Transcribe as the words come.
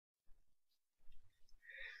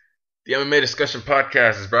The MMA Discussion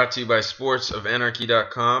Podcast is brought to you by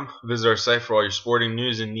sportsofanarchy.com. Visit our site for all your sporting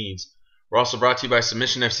news and needs. We're also brought to you by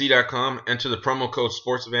submissionfc.com. Enter the promo code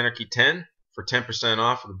sportsofanarchy10 for 10%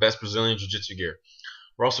 off of the best Brazilian Jiu-Jitsu gear.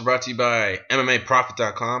 We're also brought to you by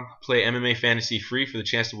MMAprofit.com. Play MMA Fantasy free for the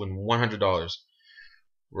chance to win $100.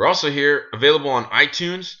 We're also here, available on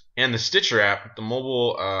iTunes and the Stitcher app, the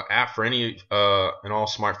mobile app for any and all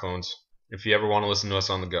smartphones, if you ever want to listen to us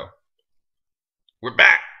on the go. We're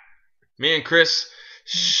back. Me and Chris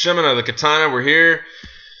Shimina, the Katana, we're here.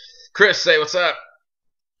 Chris, say what's up.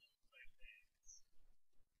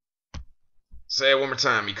 Say it one more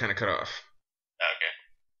time. You kind of cut off. Okay.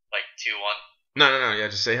 Like 2-1? No. Yeah,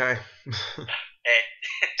 just say hi. Hey.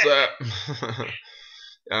 What's up?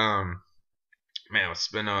 Man, it's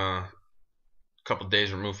been a couple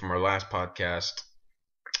days removed from our last podcast.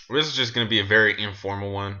 This is just going to be a very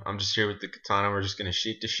informal one. I'm just here with the Katana. We're just going to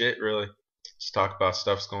shoot the shit, really. Just talk about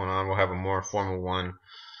stuff's going on. We'll have a more formal one,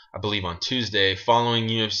 I believe, on Tuesday, following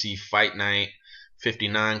UFC Fight Night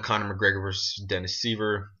 59, Conor McGregor versus Dennis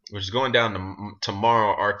Siver, which is going down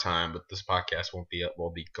tomorrow our time, but this podcast won't be up.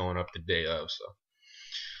 We'll be going up the day of, so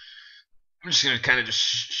I'm just going to kind of just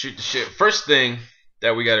shoot the shit. First thing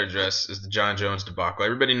that we got to address is the Jon Jones debacle.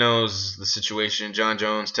 Everybody knows the situation. Jon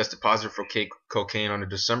Jones tested positive for cocaine on a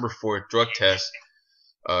December 4th drug test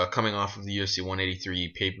coming off of the UFC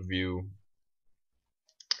 183 pay-per-view.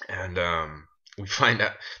 And we find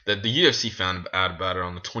out that the UFC found out about it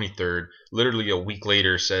on the 23rd. Literally a week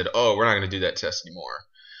later said, oh, we're not going to do that test anymore.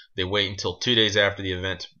 They wait until 2 days after the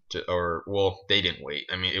event. They didn't wait.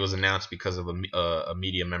 I mean, it was announced because of a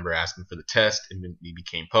media member asking for the test. It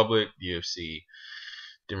became public. The UFC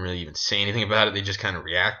didn't really even say anything about it. They just kind of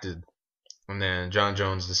reacted. And then Jon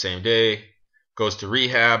Jones the same day goes to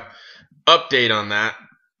rehab. Update on that.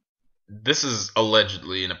 This is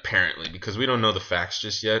allegedly and apparently, because we don't know the facts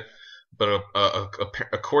just yet, but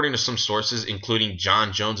according to some sources, including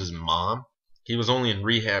Jon Jones' mom, he was only in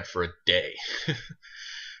rehab for a day,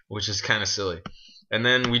 which is kind of silly. And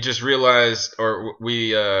then we just realized, or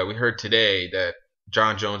we heard today, that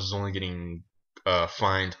Jon Jones is only getting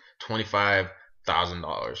fined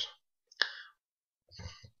 $25,000,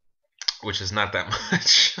 which is not that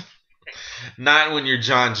much. Not when you're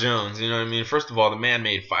Jon Jones, you know what I mean? First of all, the man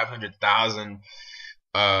made $500,000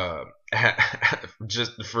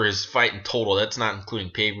 just for his fight in total. That's not including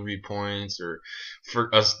pay-per-view points or for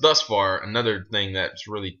us thus far. Another thing that's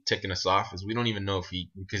really ticking us off is we don't even know if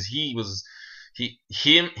because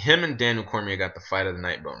him and Daniel Cormier got the fight of the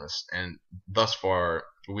night bonus, and thus far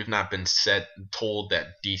we've not been told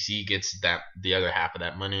that DC gets the other half of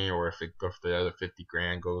that money, or if the other 50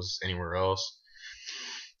 grand goes anywhere else.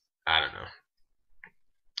 I don't know.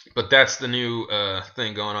 But that's the new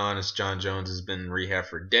thing going on, is Jon Jones has been in rehab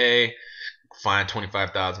for a day, fined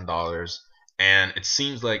 $25,000, and it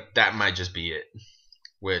seems like that might just be it.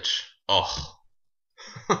 Which,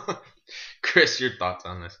 Chris, your thoughts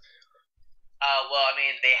on this? Well, I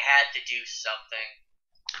mean, they had to do something,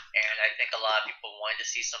 and I think a lot of people wanted to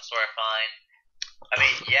see some sort of fine. I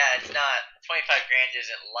mean, yeah, it's not 25 grand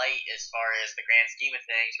isn't light as far as the grand scheme of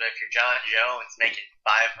things, but if you're Jon Jones making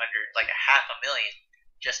 500, like $500,000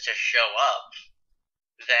 just to show up,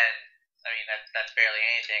 then I mean that's barely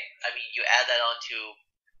anything. I mean, you add that on to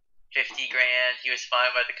 50 grand he was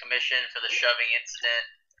fined by the commission for the shoving incident,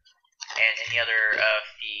 and any other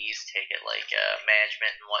fees, take it like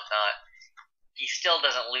management and whatnot. He still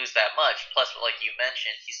doesn't lose that much. Plus, like you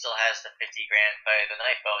mentioned, he still has the 50 grand by the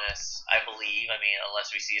night bonus, I believe. I mean,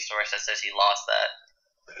 unless we see a source that says he lost that.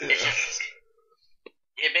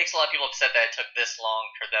 It makes a lot of people upset that it took this long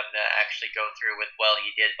for them to actually go through with, well,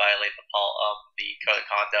 he did violate the code of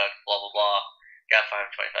conduct, blah, blah, blah. Got fined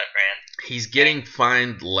 25 grand. He's getting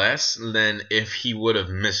fined less than if he would have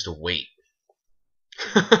missed weight.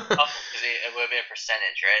 Because it would have been a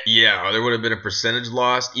percentage, right? Yeah, there would have been a percentage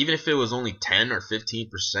lost. Even if it was only 10 or 15%,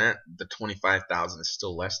 the $25,000 is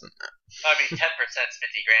still less than that. I mean, 10% is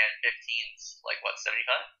 50 grand, 15's like what, 75?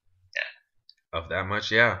 Yeah. Of that much,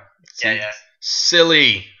 yeah. Yeah.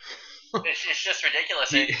 Silly. It's just ridiculous.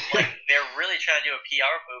 Like, they're really trying to do a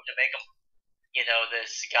PR move to make him,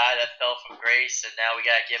 this guy that fell from grace, and now we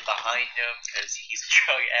gotta get behind him because he's a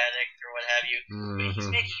drug addict or what have you. Mm-hmm. But he's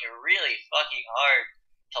making it really fucking hard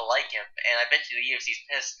to like him, and I bet you the UFC's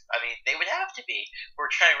pissed. I mean, they would have to be. We're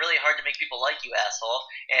trying really hard to make people like you, asshole,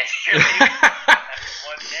 and you're leaving after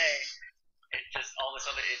one day. It's just all this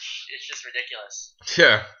other. It's just ridiculous.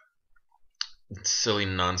 Yeah. It's silly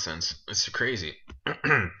nonsense. It's crazy.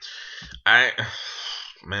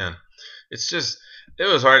 It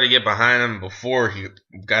was hard to get behind him before he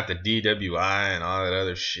got the DWI and all that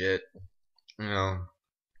other shit. You know.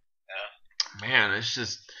 Man, it's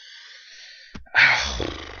just I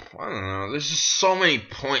don't know. There's just so many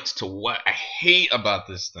points to what I hate about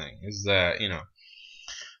this thing. Is that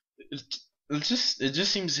it, it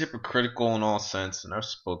just seems hypocritical in all sense, and I've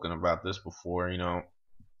spoken about this before. I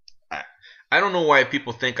I don't know why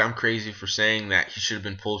people think I'm crazy for saying that he should have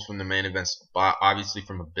been pulled from the main event spot. Obviously,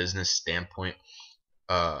 from a business standpoint,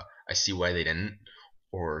 I see why they didn't,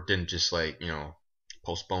 or didn't just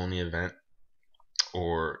postpone the event,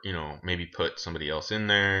 or maybe put somebody else in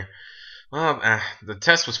there. Well, the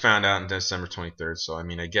test was found out on December 23rd, so I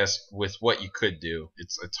mean, I guess with what you could do,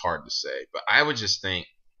 it's hard to say. But I would just think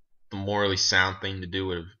the morally sound thing to do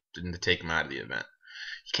would have been to take him out of the event.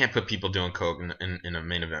 You can't put people doing coke in a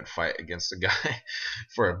main event fight against a guy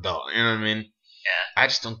for a belt. You know what I mean? Yeah. I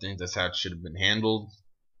just don't think that's how it should have been handled.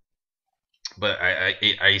 But I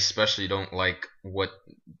especially don't like what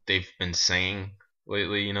they've been saying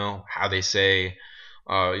lately. How they say,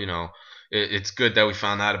 it's good that we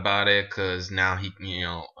found out about it because now he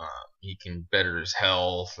can better his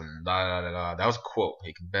health and da da da da. That was a quote.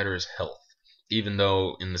 He can better his health, even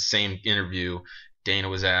though in the same interview, Dana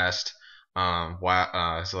was asked,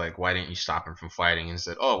 why didn't you stop him from fighting? And he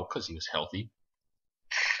said, oh, because he was healthy.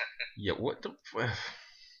 Yeah, what the?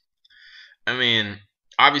 I mean,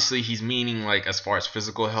 obviously he's meaning like as far as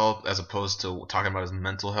physical health as opposed to talking about his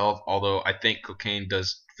mental health. Although I think cocaine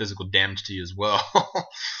does physical damage to you as well.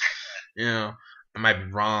 I might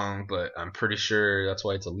be wrong, but I'm pretty sure that's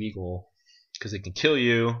why it's illegal because it can kill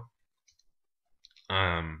you.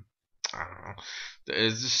 I don't know.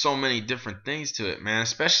 There's just so many different things to it, man.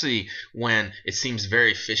 Especially when it seems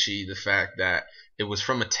very fishy the fact that it was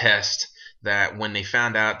from a test that when they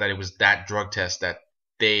found out that it was that drug test that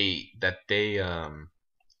they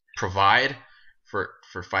provide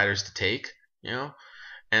for fighters to take,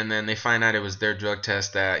 and then they find out it was their drug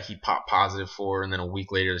test that he popped positive for, and then a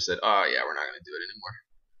week later they said, "Oh yeah, we're not gonna do it anymore."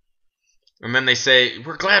 And then they say,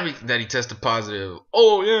 "We're glad that he tested positive."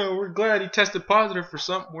 Oh yeah, we're glad he tested positive for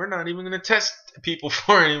something we're not even gonna test people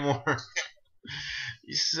for anymore.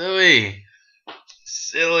 You silly.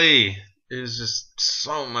 There's just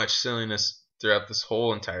so much silliness throughout this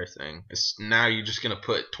whole entire thing. Now you're just gonna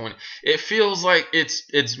put 20. It feels like it's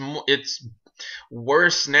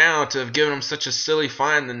worse now to have given him such a silly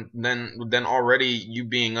fine than already you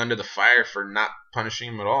being under the fire for not punishing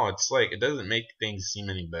him at all. It's like it doesn't make things seem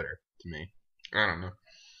any better to me. I don't know.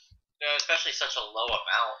 Especially such a low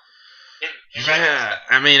amount. Yeah,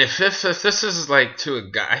 I mean, if this is like to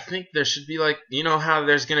a guy, I think there should be like, how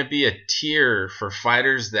there's gonna be a tier for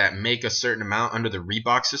fighters that make a certain amount under the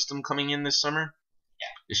Reebok system coming in this summer.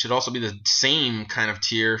 Yeah. It should also be the same kind of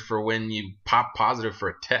tier for when you pop positive for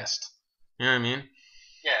a test. You know what I mean?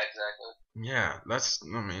 Yeah, exactly. Yeah,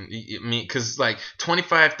 because like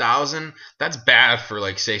 25,000, that's bad for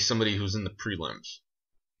like say somebody who's in the prelims.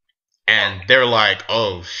 And they're like,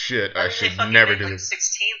 oh shit, I should never do this.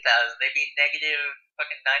 16,000, they'd be negative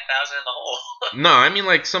fucking 9,000 in the hole. No, I mean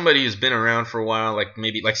like somebody who's been around for a while, like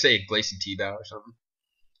maybe like say Gleison Tebow or something.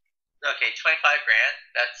 Okay, 25 grand.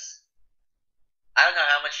 That's I don't know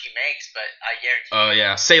how much he makes, but I guarantee. Oh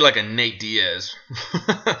yeah, say like a Nate Diaz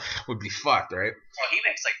would be fucked, right? Well, he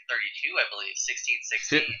makes like 32, I believe,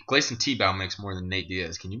 16. Gleison Tebow makes more than Nate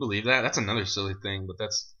Diaz. Can you believe that? That's another silly thing, but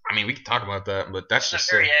we can talk about that, but that's just.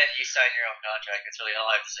 At the very end, you sign your own contract. That's really all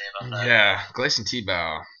I have to say about that. Yeah, Gleison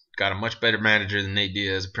Tebow got a much better manager than Nate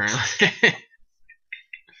Diaz, apparently.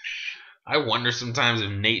 I wonder sometimes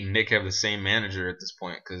if Nate and Nick have the same manager at this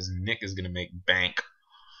point, because Nick is gonna make bank.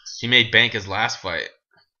 He made bank his last fight,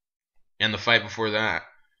 and the fight before that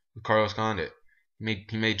with Carlos Condit. He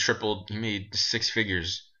made 6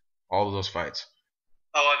 figures all of those fights.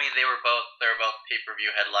 Oh, I mean they were both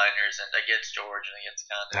pay-per-view headliners and against George and against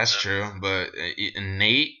Condit. That's true, but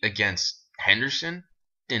Nate against Henderson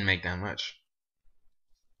didn't make that much.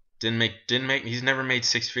 Didn't make. He's never made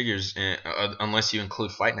 6 figures unless you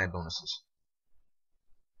include fight night bonuses.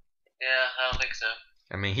 Yeah, I don't think so.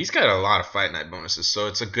 I mean, he's got a lot of fight night bonuses, so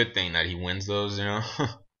it's a good thing that he wins those, Because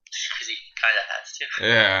he kind of has to.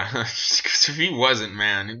 Yeah, because if he wasn't,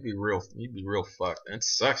 man, he'd be real fucked. And it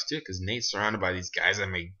sucks too, because Nate's surrounded by these guys that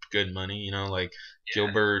make good money, like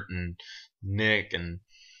Gilbert and Nick, and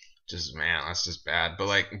just man, that's just bad.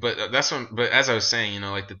 But as I was saying,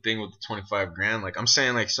 like the thing with the 25 grand, like I'm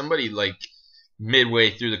saying, like somebody like midway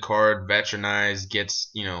through the card, veterinized,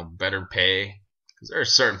 gets better pay, because there are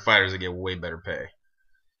certain fighters that get way better pay.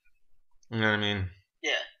 You know what I mean?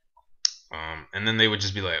 Yeah. And then they would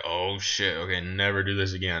just be like, "Oh shit, okay, never do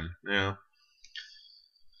this again."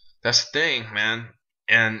 That's the thing, man.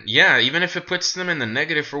 And yeah, even if it puts them in the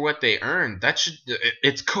negative for what they earned,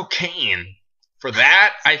 it's cocaine. For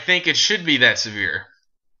that, I think it should be that severe.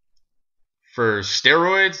 For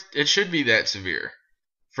steroids, it should be that severe.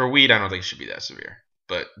 For weed, I don't think it should be that severe.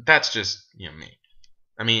 But that's just me.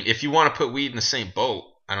 I mean, if you want to put weed in the same boat,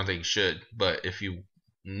 I don't think you should. But if you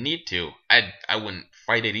need to, I wouldn't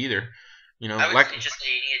fight it either. I would just say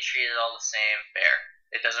you need to treat it all the same, fair.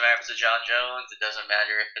 It doesn't matter if it's a Jon Jones. It doesn't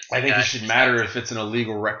matter if it's. I think it should matter if it's an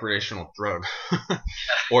illegal recreational drug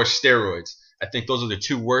or steroids. I think those are the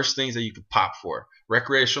two worst things that you could pop for.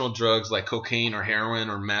 Recreational drugs like cocaine or heroin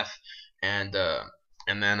or meth, and then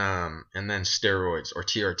steroids or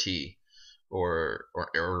TRT or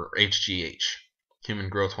HGH, human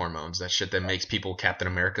growth hormones. That shit that makes people Captain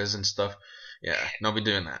Americas and stuff. Yeah, nobody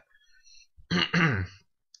doing that.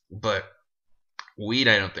 But weed,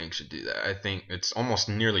 I don't think should do that. I think it's almost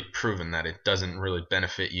nearly proven that it doesn't really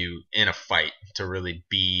benefit you in a fight to really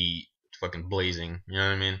be fucking blazing. You know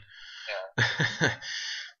what I mean?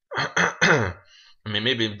 Yeah. I mean,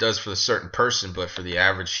 maybe it does for a certain person, but for the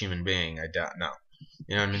average human being, I doubt. No.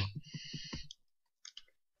 You know what I mean?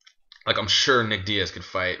 Like, I'm sure Nick Diaz could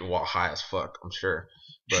fight while high as fuck. I'm sure.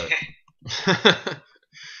 But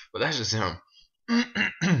but that's just him.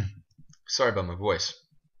 Sorry about my voice.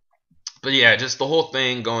 But yeah, just the whole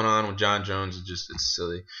thing going on with Jon Jones is just, it's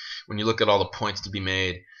silly. When you look at all the points to be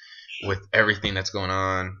made with everything that's going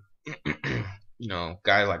on,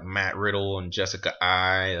 guys like Matt Riddle and Jessica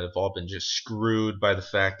I have all been just screwed by the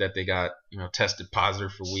fact that they got, tested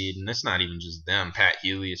positive for weed. And it's not even just them. Pat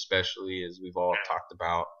Healy especially, as we've all talked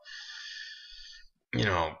about.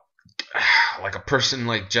 Like a person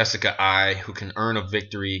like Jessica I, who can earn a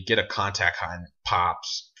victory, get a contact high, and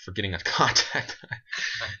pops for getting a contact high,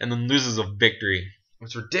 and then loses a victory.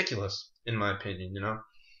 It's ridiculous, in my opinion, And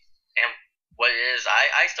what it is,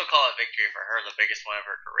 I still call it a victory for her, the biggest one of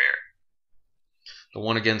her career. The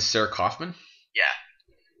one against Sarah Kaufman? Yeah.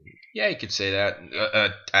 Yeah, you could say that.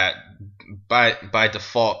 By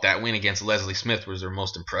default, that win against Leslie Smith was her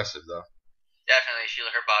most impressive, though. Definitely,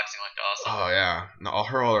 her boxing looked awesome. Oh yeah, no,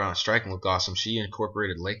 her all-around striking looked awesome. She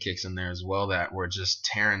incorporated leg kicks in there as well that were just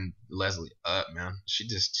tearing Leslie up, man. She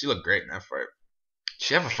looked great in that fight. Does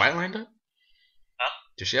she have a fight lined up? Huh?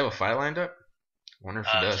 Does she have a fight lined up? I wonder if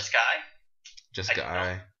she does. Jessica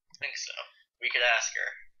I? I think so. We could ask her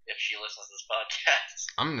if she listens to this podcast.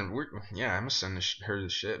 I'm gonna send her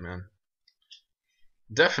this shit, man.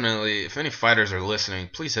 Definitely, if any fighters are listening,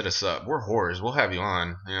 please hit us up. We're whores. We'll have you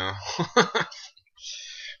on.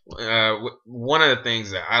 One of the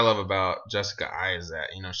things that I love about Jessica I is that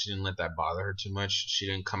she didn't let that bother her too much. She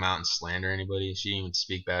didn't come out and slander anybody. She didn't even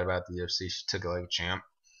speak bad about the UFC. She took it like a champ.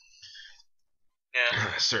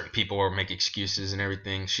 Yeah. Certain people will make excuses and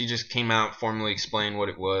everything. She just came out, formally explained what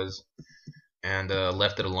it was, and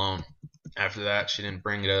left it alone. After that, she didn't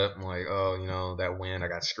bring it up. I'm like, that win, I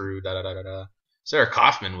got screwed. Da da da da da. Sarah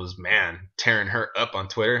Kaufman was, tearing her up on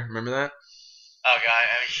Twitter. Remember that? Oh, God.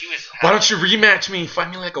 I mean, she was... Why don't you rematch me? Fight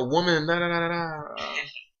me like a woman. Da, da, da, da,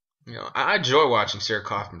 da. I enjoy watching Sarah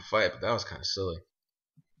Kaufman fight, but that was kind of silly.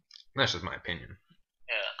 That's just my opinion.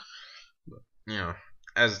 Yeah. But,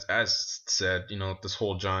 as said, this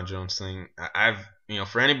whole Jon Jones thing, I've,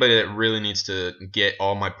 for anybody that really needs to get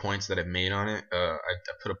all my points that I've made on it, I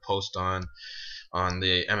put a post on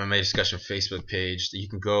the MMA discussion Facebook page that you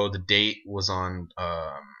can go. The date was on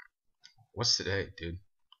what's today, dude?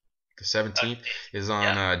 The 17th is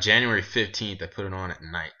on January 15th. I put it on at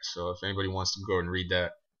night. So if anybody wants to go and read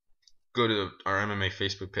that, go to our MMA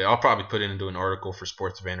Facebook page. I'll probably put it into an article for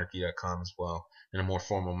sportsofanarchy.com as well in a more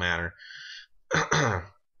formal manner. But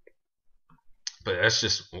that's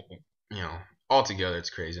just, altogether it's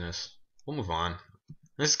craziness. We'll move on.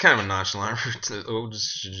 This is kind of a nonchalant route. We'll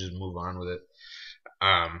should just move on with it.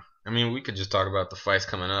 We could just talk about the fights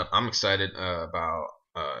coming up. I'm excited about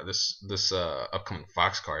this upcoming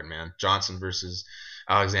Fox card, man. Johnson versus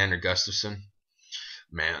Alexander Gustafsson.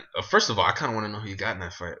 Man, first of all, I kind of want to know who you got in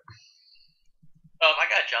that fight. I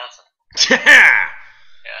got Johnson. Yeah.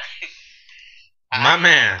 Yeah. My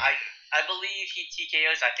man. I believe he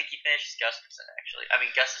TKOs. I think he finishes Gustafsson, actually. I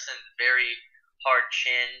mean, Gustafsson very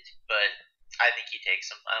hard-chinned, but I think he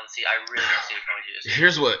takes him. I really don't see it going to do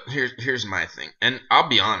this. Here's my thing, and I'll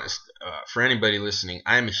be honest. For anybody listening,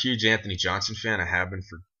 I am a huge Anthony Johnson fan. I have been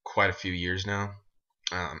for quite a few years now.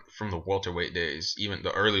 From the welterweight days, even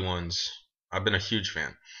the early ones, I've been a huge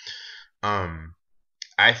fan.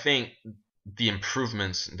 I think the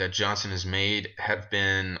improvements that Johnson has made have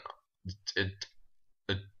been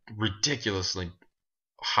ridiculously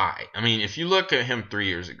high. I mean, if you look at him 3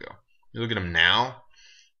 years ago, you look at him now,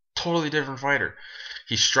 totally different fighter.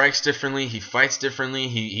 He strikes differently. He fights differently.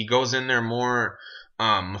 He goes in there more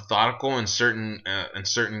methodical in certain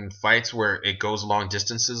fights where it goes long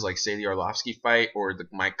distances, like say the Arlovsky fight or the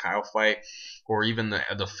Mike Kyle fight, or even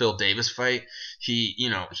the Phil Davis fight. He's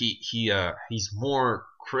more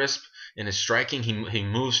crisp in his striking. He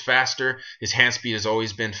moves faster. His hand speed has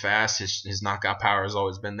always been fast. His knockout power has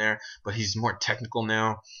always been there, but he's more technical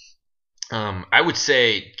now. I would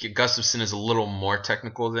say Gustafsson is a little more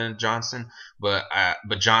technical than Johnson, but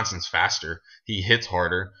Johnson's faster. He hits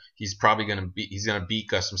harder. He's probably gonna beat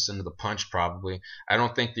Gustafsson to the punch. Probably. I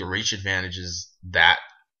don't think the reach advantage is that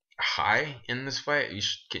high in this fight.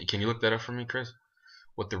 Can you look that up for me, Chris?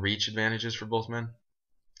 What the reach advantage is for both men?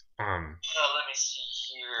 Let me see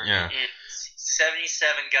here. Yeah. It's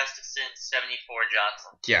 77 Gustafsson, 74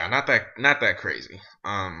 Johnson. Yeah, not that crazy.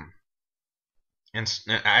 And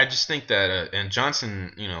I just think that and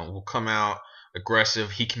Johnson, will come out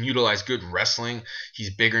aggressive. He can utilize good wrestling.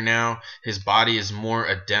 He's bigger now. His body is more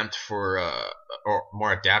adept or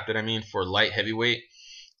more adapted. I mean, for light heavyweight.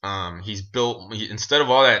 He's built instead of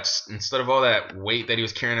all that weight that he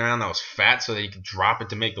was carrying around that was fat, so that he could drop it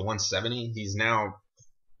to make the 170. He's now,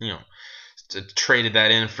 traded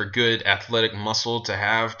that in for good athletic muscle to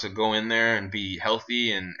have to go in there and be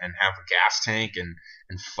healthy and have a gas tank and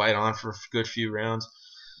fight on for a good few rounds.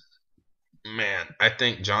 Man, I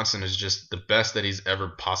think Johnson is just the best that he's ever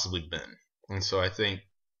possibly been. And so I think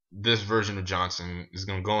this version of Johnson is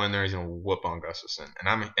going to go in there. He's going to whoop on Gustafsson.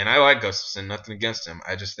 And I like Gustafsson, nothing against him.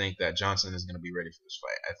 I just think that Johnson is going to be ready for this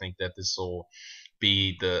fight. I think that this will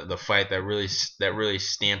be the fight that really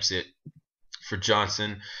stamps it for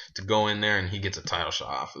Johnson to go in there and he gets a title shot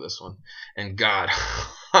off of this one. And God,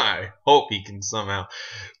 I hope he can somehow,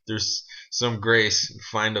 there's some grace,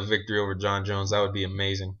 find a victory over Jon Jones. That would be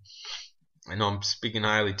amazing. I know I'm speaking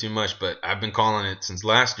highly too much, but I've been calling it since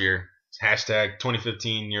last year. Hashtag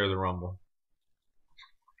 2015 year of the Rumble.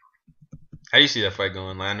 How do you see that fight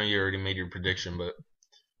going? I know you already made your prediction, but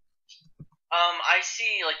I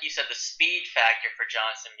see, like you said, the speed factor for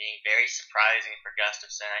Johnson being very surprising for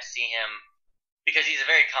Gustafsson. I see him because he's a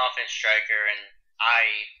very confident striker, and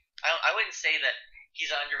I wouldn't say that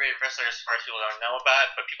he's an underrated wrestler as far as people don't know about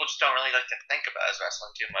it, but people just don't really like to think about his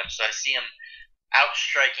wrestling too much. So I see him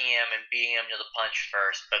outstriking him and beating him to the punch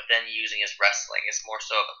first, but then using his wrestling as more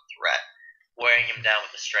so of a threat, wearing him down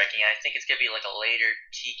with the striking. I think it's going to be like a later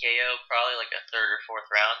TKO, probably like a third or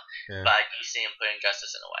fourth round, yeah. but I do see him putting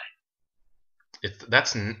Gustafsson away.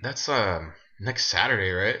 That's next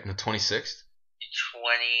Saturday, right? The 26th?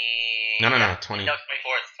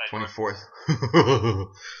 24th.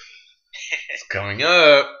 It's coming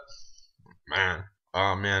up. Man.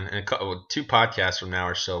 Oh, man. In two podcasts from now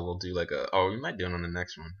or so, we'll do we might do it on the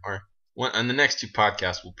next one. Or on the next two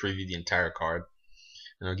podcasts, we'll preview the entire card.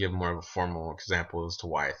 And I'll give more of a formal example as to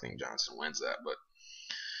why I think Johnson wins that. But,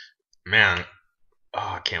 man,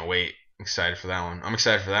 I can't wait. Excited for that one. I'm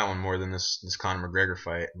excited for that one more than this Conor McGregor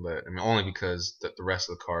fight, but I mean only because the rest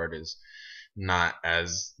of the card is not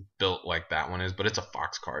as built like that one is, but it's a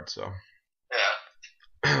Fox card, so.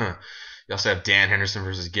 Yeah. You also have Dan Henderson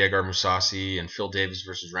versus Gegard Mousasi and Phil Davis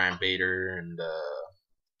versus Ryan Bader and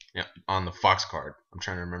on the Fox card. I'm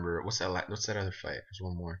trying to remember what's that other fight? There's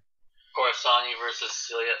one more. Corsani versus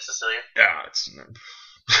Cecilia. Yeah, it's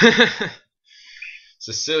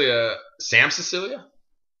Cecilia. Sam Cecilia?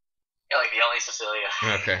 Yeah, like the only Cecilia.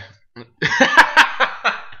 Okay.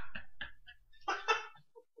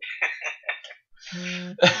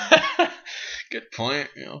 Good point,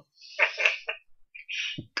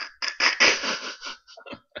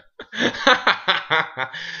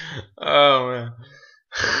 Oh man.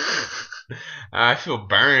 I feel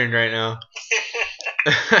burned right now.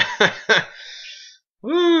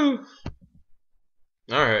 Woo.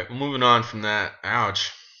 Alright, moving on from that.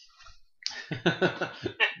 Ouch.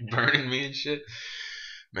 Burning me and shit.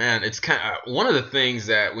 Man, it's kind of one of the things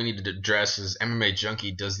that we need to address is MMA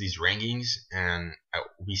Junkie does these rankings, and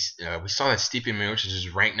we saw that Stipe Miocic is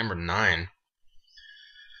ranked number 9.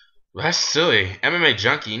 Well, that's silly. MMA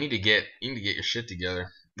Junkie, you need to get your shit together.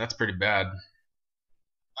 That's pretty bad.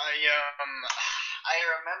 I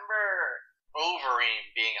remember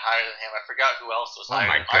Overeem being higher than him. I forgot who else was higher. Oh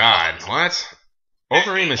my god, what?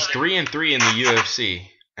 Overeem is 3-3 in the UFC,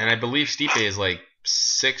 and I believe Stipe is like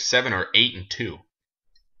 6, 7, or 8-2.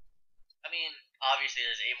 I mean, obviously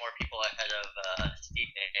there's 8 more people ahead of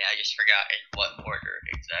Stipe. I just forgot in what order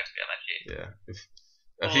exactly. I'm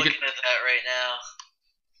actually looking at that right now.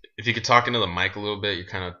 If you could talk into the mic a little bit, you're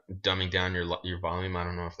kind of dumbing down your volume. I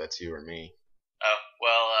don't know if that's you or me. Oh,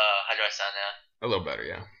 well, how do I sound now? A little better,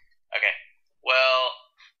 yeah. Okay. Well,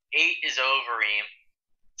 8 is Overeem.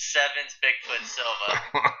 7's Bigfoot Silva.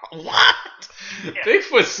 What? Yeah.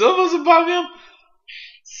 Bigfoot Silva's above him?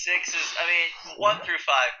 6 is, I mean, 1 through 5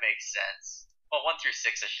 makes sense. Well, 1 through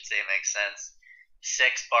 6, I should say, makes sense.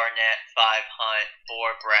 6 Barnett, 5 Hunt,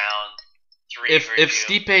 4 Brown, 3 If Verdue.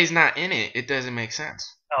 Stipe's not in it doesn't make sense.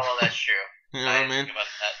 Oh, well, that's true. You know what I mean? Think about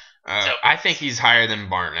that. I think he's higher than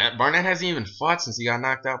Barnett. Barnett hasn't even fought since he got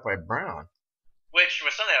knocked out by Brown. Which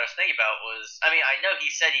was something I was thinking about was, I mean, I know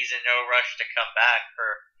he said he's in no rush to come back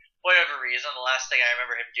for whatever reason. The last thing I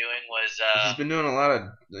remember him doing was he's been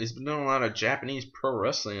doing a lot of Japanese pro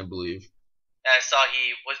wrestling, I believe. I saw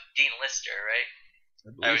he was Dean Lister, right?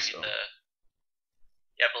 I believe so.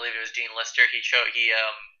 Yeah, I believe it was Dean Lister. He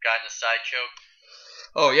got in a side choke.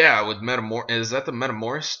 Oh yeah, with is that the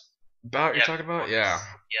Metamoris bout you're talking about? Yeah.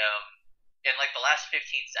 Yeah. In like the last 15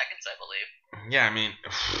 seconds, I believe. Yeah, I mean,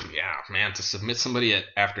 yeah, man, to submit somebody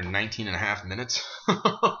after 19 and a half minutes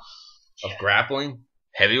of grappling,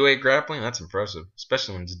 heavyweight grappling, that's impressive,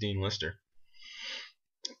 especially when it's Dean Lister.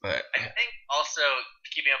 But I think also,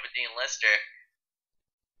 keeping up with Dean Lister,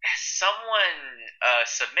 someone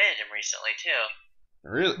submitted him recently, too.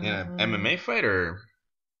 Really? In an MMA fight or?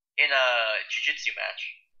 In a jiu-jitsu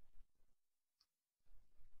match.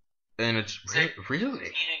 And it's really?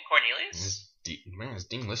 Keenan Cornelius? Is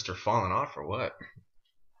Dean Lister falling off or what?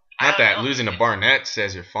 Not that losing to Barnett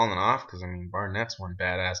says you're falling off, because I mean Barnett's one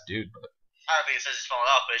badass dude. But I don't think it says he's falling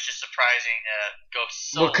off, but it's just surprising to go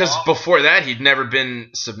so. Well, because before that he'd never been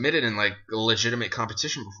submitted in like a legitimate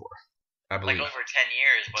competition before. I believe. Like over 10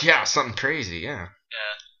 years. Yeah, something crazy. Yeah.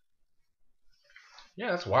 Yeah.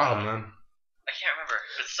 Yeah, that's wild, man. I can't remember,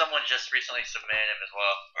 but someone just recently submitted him as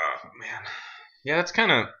well. Oh man. Yeah, that's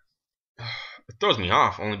kind of. It throws me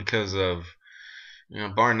off only because of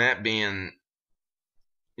Barnett being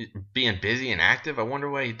busy and active. I wonder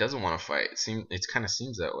why he doesn't want to fight. It kind of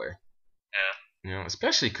seems that way. Yeah.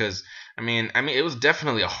 Especially because I mean it was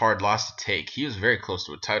definitely a hard loss to take. He was very close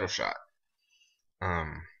to a title shot. Oh, well,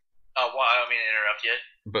 I don't mean to interrupt you.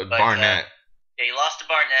 But Barnett. Yeah, he lost to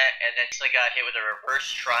Barnett and then he got hit with a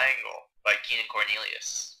reverse triangle by Keenan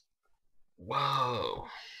Cornelius. Whoa.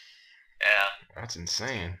 Yeah. That's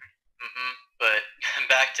insane. But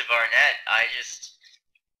back to Barnett, I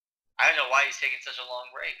don't know why he's taking such a long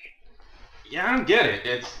break. Yeah, I don't get it.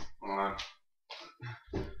 It's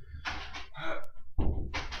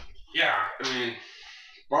yeah, I mean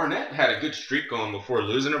Barnett had a good streak going before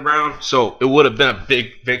losing to Brown, so it would have been a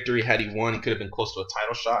big victory had he won. He could have been close to a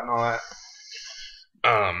title shot and all that.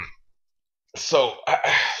 So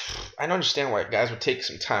I don't understand why guys would take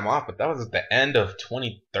some time off, but that was at the end of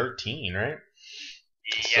 2013, right?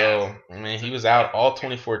 Yeah. So I mean, he was out all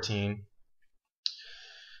 2014.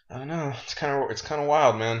 I don't know. It's kind of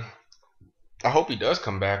wild, man. I hope he does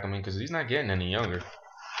come back. I mean, because he's not getting any younger.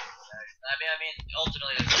 I mean,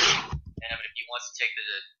 ultimately, if he wants to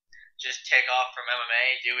just take off from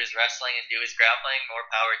MMA, do his wrestling and do his grappling, more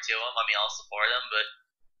power to him. I mean, I'll support him, but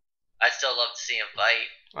I'd still love to see him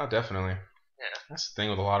fight. Oh, definitely. Yeah. That's the thing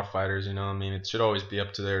with a lot of fighters, I mean, it should always be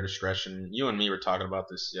up to their discretion. You and me were talking about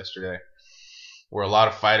this yesterday, where a lot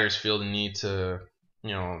of fighters feel the need to,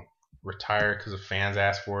 retire because the fans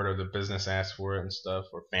ask for it or the business asks for it and stuff,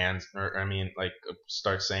 or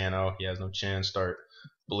start saying, oh, he has no chin, start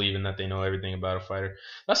believing that they know everything about a fighter.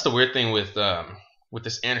 That's the weird thing with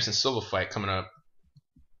this Anderson Silva fight coming up.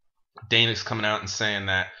 Dana's coming out and saying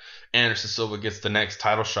that Anderson Silva gets the next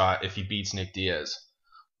title shot if he beats Nick Diaz.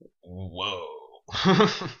 Whoa. Yeah.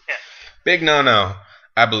 Big no-no,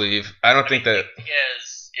 I believe. I think that... Nick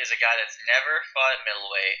Diaz is a guy that's never fought at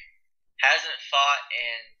middleweight, hasn't fought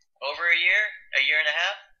in over a year and a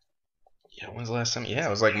half. Yeah, when's the last time? Yeah,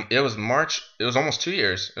 it was March. It was almost 2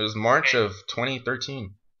 years. It was March of 2013.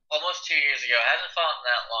 Almost 2 years ago. Hasn't fought in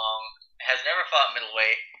that long. Has never fought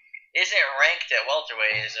middleweight. Isn't ranked at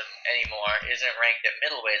welterweightism anymore. Isn't ranked at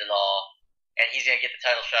middleweight at all. And he's gonna get the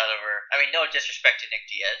title shot over. I mean, no disrespect to Nick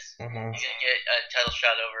Diaz. He's gonna get a title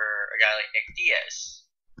shot over a guy like Nick Diaz.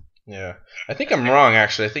 Yeah, I think I'm wrong.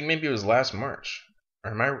 Actually, I think maybe it was last March.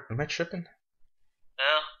 Or am I tripping?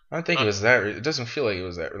 No. I don't think it was that. It doesn't feel like it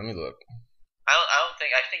was that. Let me look. I don't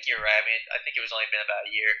think. I think you're right. I mean, I think it was only been about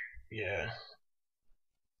a year. Yeah.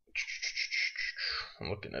 I'm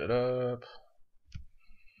looking it up.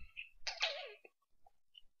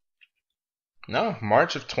 No,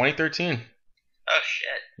 March of 2013. Oh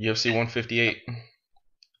shit. UFC 158.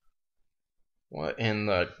 What in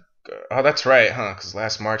the? Oh, that's right, huh? Because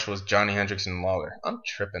last March was Johnny Hendricks and Lawler. I'm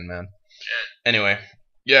tripping, man. Shit. Anyway.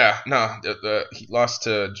 Yeah, no, he lost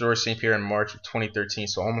to George St. Pierre in March of 2013,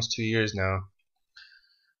 so almost 2 years now.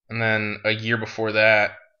 And then a year before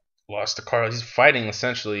that, lost to Carlos. He's fighting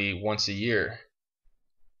essentially once a year.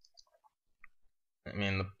 I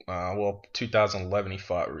mean, 2011 he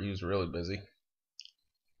fought. He was really busy.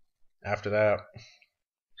 after that.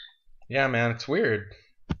 Yeah, man, it's weird.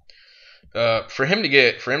 For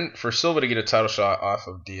Silva to get a title shot off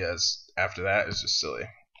of Diaz after that is just silly.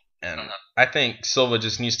 And I think Silva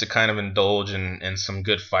just needs to kind of indulge in some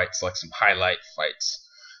good fights, like some highlight fights.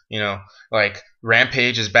 You know, like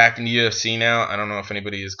Rampage is back in the UFC now. I don't know if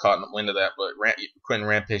anybody is caught in the wind of that, but Quentin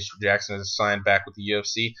Rampage Jackson is signed back with the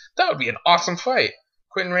UFC. That would be an awesome fight.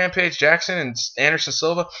 Quentin Rampage Jackson and Anderson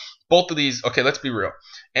Silva. Both of these, okay, let's be real.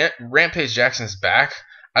 Rampage Jackson is back.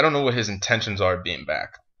 I don't know what his intentions are being back.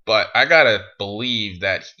 But I gotta believe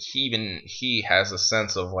that he has a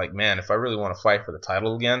sense of like, man, if I really want to fight for the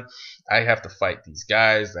title again, I have to fight these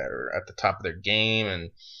guys that are at the top of their game, and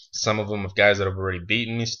some of them have guys that have already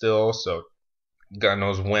beaten me still. So God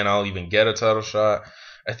knows when I'll even get a title shot.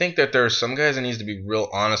 I think that there are some guys that needs to be real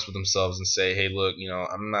honest with themselves and say, hey, look,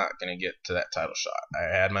 I'm not gonna get to that title shot.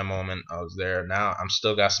 I had my moment. I was there. Now I'm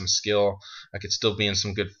still got some skill. I could still be in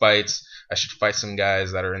some good fights. I should fight some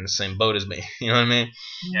guys that are in the same boat as me. You know what I mean?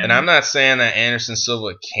 Yeah. And I'm not saying that Anderson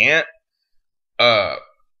Silva can't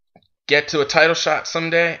get to a title shot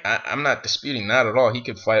someday. I'm not disputing that at all. He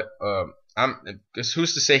could fight.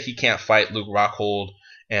 Who's to say he can't fight Luke Rockhold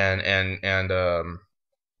and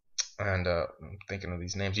I'm thinking of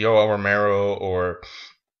these names, Yoel Romero or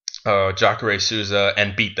Jacare Souza,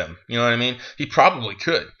 and beat them. You know what I mean? He probably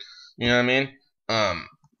could. You know what I mean?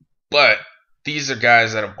 But these are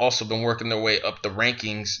guys that have also been working their way up the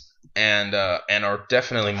rankings and are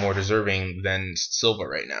definitely more deserving than Silva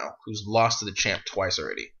right now, who's lost to the champ twice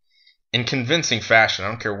already. In convincing fashion. I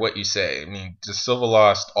don't care what you say. I mean, Silva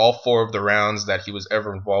lost all 4 of the rounds that he was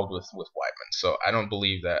ever involved with Weidman. So I don't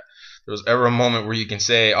believe that there was ever a moment where you can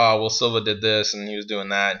say, oh, well, Silva did this and he was doing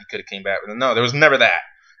that and he could have came back. No, there was never that.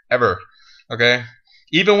 Ever. Okay?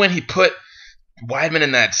 Even when he put Weidman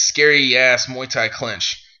in that scary-ass Muay Thai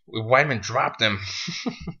clinch, Weidman dropped him.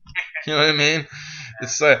 You know what I mean?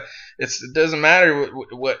 It doesn't matter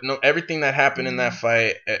everything that happened in that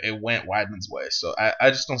fight. It went Weidman's way. So I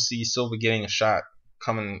just don't see Silva getting a shot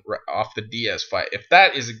coming off the Diaz fight. If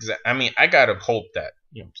that is I gotta hope that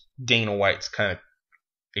Dana White's kind of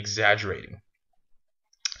exaggerating.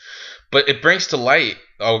 But it brings to light.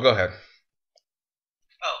 Oh, go ahead.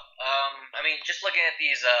 Just looking at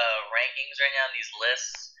these rankings right now, these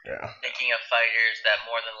lists, yeah. Thinking of fighters that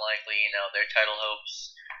more than likely, their title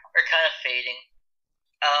hopes are kind of fading.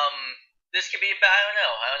 This could be bad.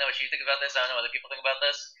 I don't know what you think about this. I don't know what other people think about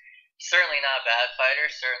this. Certainly not a bad fighter.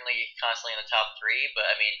 Certainly constantly in the top 3. But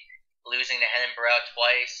losing to Renan Barão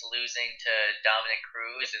twice, losing to Dominic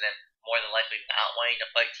Cruz, and then more than likely not wanting to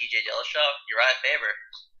fight TJ Dillashaw, Uriah Faber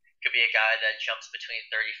could be a guy that jumps between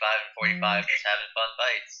 35 and 45, just having fun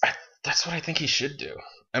fights. That's what I think he should do.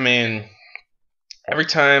 I mean, every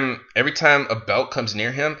time a belt comes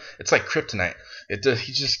near him, it's like kryptonite.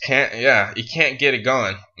 He just can't. Yeah, he can't get it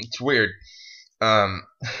going. It's weird. And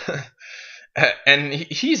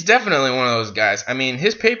he's definitely one of those guys. I mean,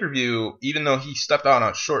 his pay-per-view, even though he stepped out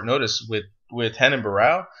on short notice with Renan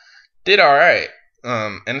Barão, did all right.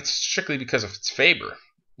 And it's strictly because of its Faber.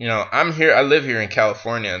 I live here in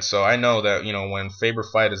California, and so I know that, when Faber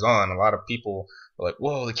fight is on, a lot of people are like,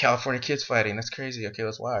 whoa, the California kid's fighting. That's crazy. Okay,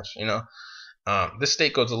 let's watch. This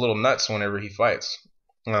state goes a little nuts whenever he fights.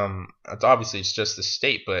 It's just the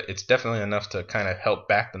state, but it's definitely enough to kind of help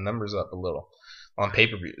back the numbers up a little on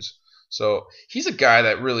pay-per-views. So he's a guy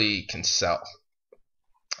that really can sell.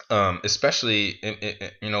 Especially,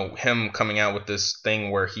 him coming out with this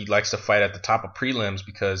thing where he likes to fight at the top of prelims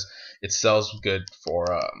because it sells good or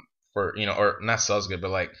not sells good,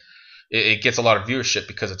 but like it gets a lot of viewership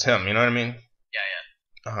because it's him. You know what I mean?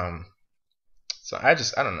 Yeah. So I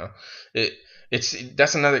don't know.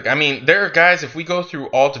 That's another. I mean, there are guys. If we go through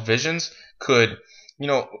all divisions,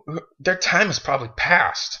 their time has probably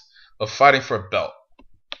passed of fighting for a belt.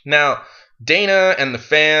 Now, Dana and the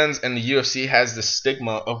fans and the UFC has this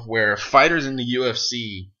stigma of where fighters in the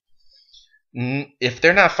UFC, if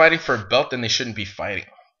they're not fighting for a belt, then they shouldn't be fighting.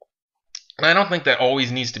 And I don't think that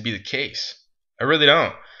always needs to be the case. I really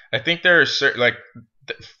don't. I think there are certain,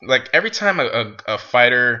 like every time a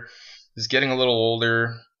fighter is getting a little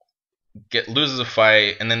older, loses a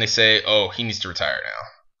fight, and then they say, oh, he needs to retire now.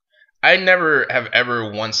 I never have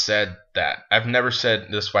ever once said that. I've never said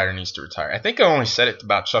this fighter needs to retire. I think I only said it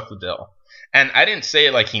about Chuck Liddell. And I didn't say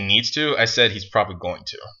it like he needs to. I said he's probably going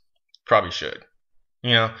to. Probably should.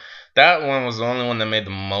 That one was the only one that made the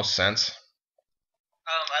most sense.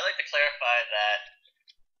 I'd like to clarify that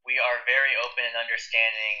we are very open and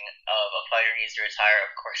understanding of a fighter needs to retire,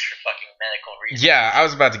 of course, for fucking medical reasons. Yeah, I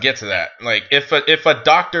was about to get to that. Like, if a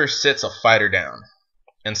doctor sits a fighter down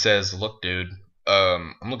and says, look, dude,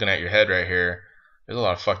 I'm looking at your head right here. There's a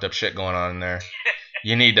lot of fucked up shit going on in there.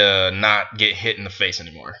 You need to not get hit in the face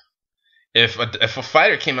anymore. If a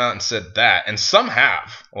fighter came out and said that, and some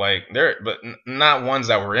have, like but not ones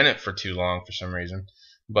that were in it for too long for some reason,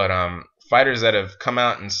 but fighters that have come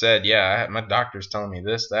out and said, yeah, my doctor's telling me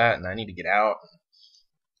this, that, and I need to get out.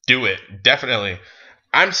 Do it, definitely.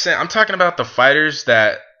 I'm talking about the fighters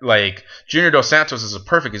that, like, Junior Dos Santos is a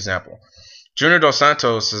perfect example. Junior Dos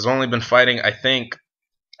Santos has only been fighting, I think,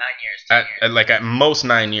 9 years. at most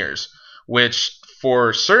 9 years, which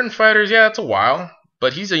for certain fighters, yeah, it's a while.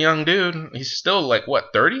 But he's a young dude. He's still like, what,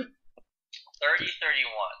 30? 30, 31.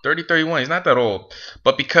 30, 31. He's not that old.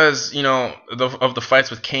 But because, of the fights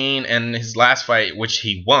with Kane and his last fight, which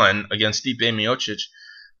he won against Stipe Miocic,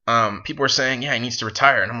 people were saying, yeah, he needs to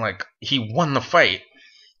retire. And I'm like, he won the fight.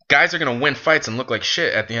 Guys are going to win fights and look like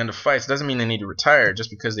shit at the end of fights. Doesn't mean they need to retire just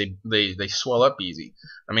because they swell up easy.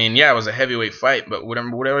 I mean, yeah, it was a heavyweight fight, but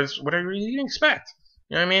whatever you expect.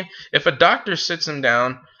 You know what I mean? If a doctor sits him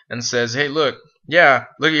down and says, hey, look at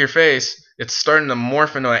your face. It's starting to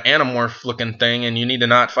morph into an anamorph looking thing and you need to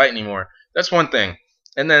not fight anymore. That's one thing.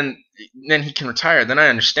 And then he can retire. Then I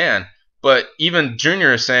understand. But even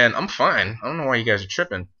Junior is saying, I'm fine. I don't know why you guys are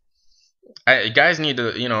tripping. Guys need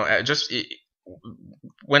to,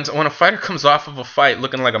 when a fighter comes off of a fight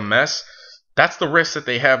looking like a mess, that's the risk that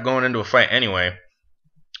they have going into a fight anyway.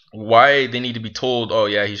 Why they need to be told, oh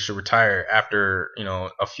yeah, he should retire after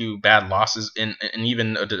a few bad losses and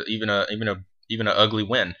even an ugly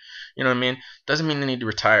win. You know what I mean? Doesn't mean they need to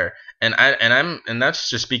retire. And that's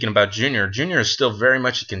just speaking about Junior. Junior is still very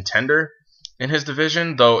much a contender in his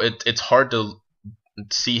division, though it's hard to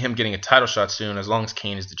see him getting a title shot soon as long as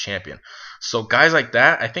Kane is the champion. So guys like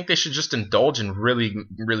that, I think they should just indulge in really,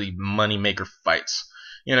 really money maker fights.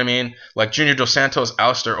 You know what I mean? Like Junior Dos Santos,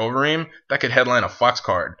 Alistair Overeem, that could headline a Fox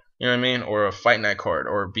card. You know what I mean? Or a Fight Night card,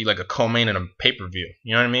 or be like a co-main in a pay-per-view.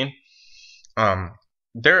 You know what I mean?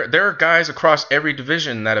 There are guys across every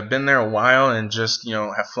division that have been there a while and just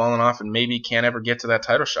have fallen off and maybe can't ever get to that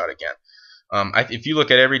title shot again. If you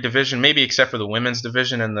look at every division, maybe except for the women's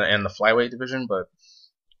division and the flyweight division, but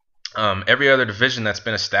every other division that's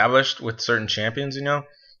been established with certain champions,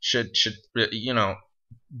 should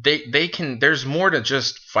they can. There's more to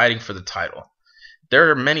just fighting for the title. There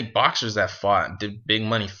are many boxers that fought, did big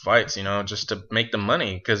money fights, just to make the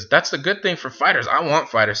money, because that's the good thing for fighters. I want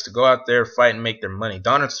fighters to go out there, fight, and make their money.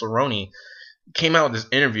 Donald Cerrone came out with this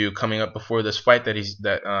interview coming up before this fight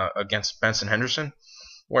against Benson Henderson,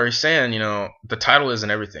 where he's saying, the title isn't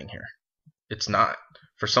everything here. It's not.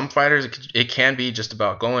 For some fighters, it can be just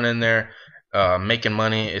about going in there, making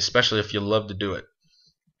money, especially if you love to do it.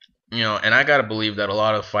 And I gotta believe that a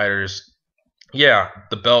lot of fighters, yeah,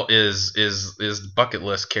 the belt is the bucket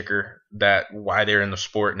list kicker, that why they're in the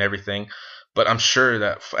sport and everything. But I'm sure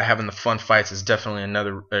that having the fun fights is definitely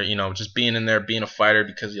another, just being in there, being a fighter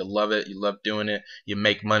because you love it, you love doing it, you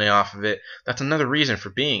make money off of it. That's another reason for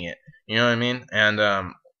being it. You know what I mean?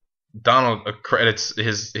 And Donald credits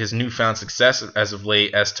his newfound success as of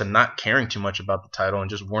late as to not caring too much about the title and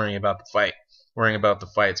just worrying about the fight, worrying about the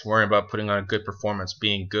fights, worrying about putting on a good performance,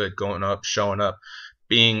 being good, going up, showing up,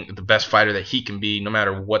 being the best fighter that he can be no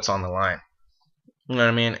matter what's on the line. You know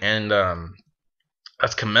what I mean? And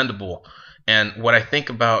that's commendable. And what I think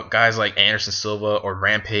about guys like Anderson Silva or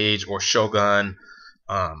Rampage or Shogun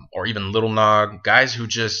or even Little Nog, guys who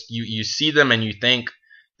just you see them and you think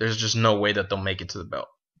there's just no way that they'll make it to the belt.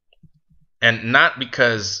 And not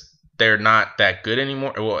because they're not that good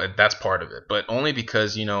anymore. Well, that's part of it. But only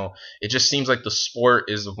because, it just seems like the sport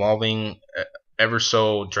is evolving ever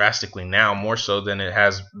so drastically now, more so than it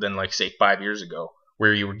has been, like, say, 5 years ago,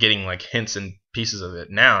 where you were getting, like, hints and pieces of it.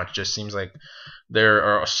 Now it just seems like there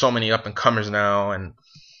are so many up-and-comers now, and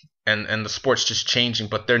the sport's just changing,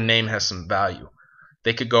 but their name has some value.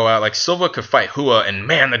 They could go out, like, Silva could fight Hua, and,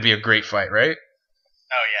 man, that'd be a great fight, right?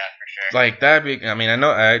 Oh, yeah, for sure. Like, that'd be, I mean, I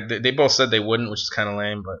know they both said they wouldn't, which is kind of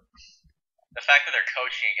lame, but the fact that they're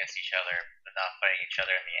coaching against each other but not fighting each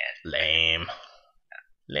other in the end.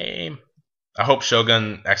 Lame. I hope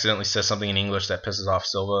Shogun accidentally says something in English that pisses off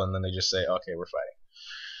Silva, and then they just say, okay, we're fighting.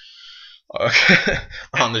 Okay.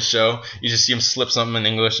 On the show, you just see him slip something in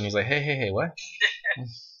English, and he's like, hey, what?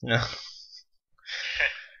 No.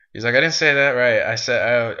 He's like, I didn't say that right. I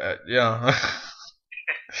said,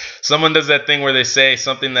 Someone does that thing where they say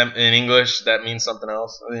something that in English that means something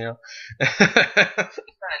else, Now,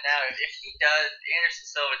 if he does, Anderson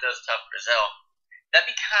Silva does tough Brazil, that'd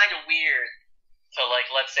be kind of weird. So, like,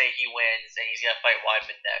 let's say he wins and he's gonna fight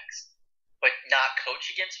Weidman next, but not coach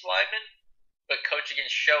against Weidman, but coach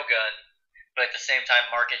against Shogun. but at the same time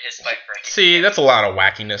market his fight for a See, that's a lot of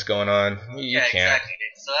wackiness going on. You yeah, can't. exactly,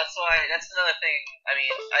 dude. So that's another thing. I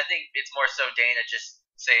mean, I think it's more so Dana just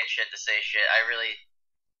saying shit to say shit. I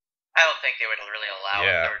don't think they would really allow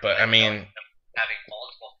Yeah, but I mean, having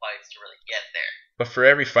multiple fights to really get there. but for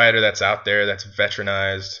every fighter that's out there that's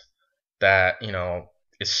veteranized, that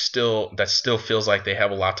that still feels like they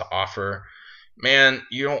have a lot to offer, man,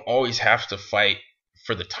 you don't always have to fight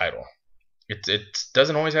for the title. It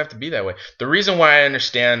doesn't always have to be that way. The reason why I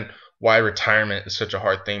understand why retirement is such a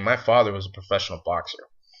hard thing, my father was a professional boxer,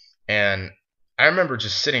 and I remember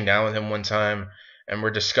just sitting down with him one time, and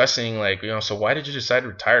we're discussing so why did you decide to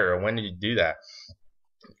retire, or when did you do that?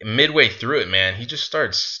 Midway through it, man, he just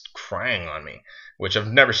started crying on me, which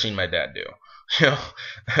I've never seen my dad do.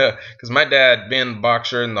 Because my dad, being a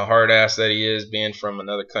boxer and the hard ass that he is, being from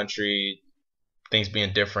another country, things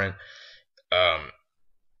being different,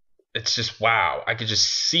 it's just wow. I could just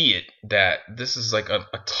see it that this is like a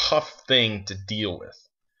tough thing to deal with.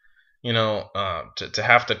 To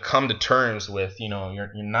have to come to terms with, you're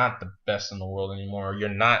not the best in the world anymore, or you're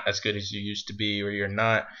not as good as you used to be, or you're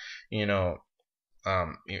not, you're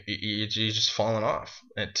just falling off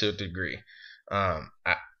to a degree.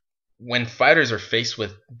 When fighters are faced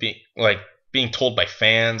with being told by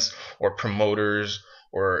fans or promoters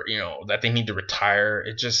or that they need to retire,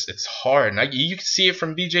 it's hard. And you can see it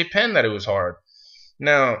from BJ Penn that it was hard.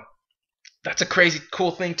 Now, that's a crazy cool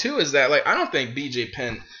thing too, is that I don't think BJ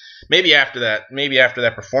Penn, maybe after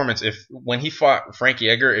that performance, when he fought Frankie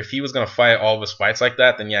Edgar, if he was gonna fight all of his fights like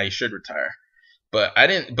that, then yeah, he should retire. But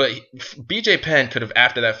BJ Penn could have,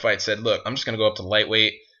 after that fight, said, look, I'm just gonna go up to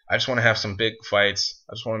lightweight. I just want to have some big fights.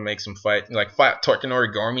 I just want to make some fight, fight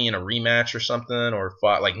Torkanori Garmi in a rematch or something, or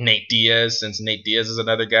fought Nate Diaz, since Nate Diaz is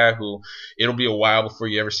another guy who it'll be a while before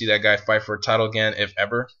you ever see that guy fight for a title again, if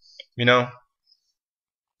ever.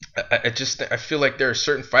 I feel like there are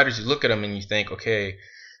certain fighters, you look at them and you think, okay,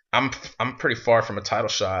 I'm pretty far from a title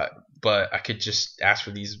shot, but I could just ask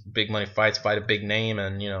for these big money fights, fight a big name,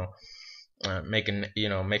 and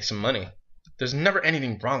make some money. There's never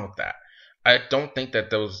anything wrong with that. I don't think that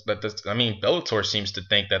Bellator seems to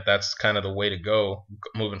think that that's kind of the way to go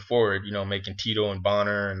moving forward. Making Tito and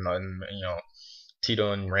Bonner and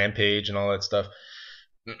Tito and Rampage and all that stuff.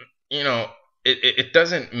 It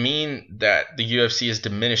doesn't mean that the UFC is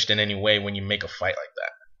diminished in any way when you make a fight like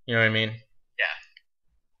that. You know what I mean?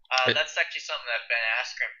 Yeah. That's actually something that Ben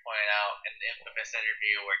Askren pointed out in the infamous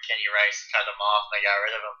interview where Kenny Rice cut him off and they got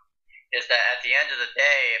rid of him. Is that at the end of the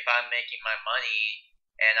day, if I'm making my money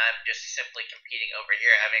and I'm just simply competing over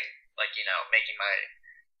here, having making my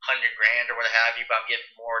 $100,000 or what have you, but I'm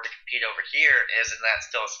getting more to compete over here, isn't that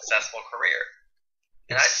still a successful career?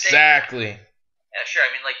 And exactly. Yeah, sure.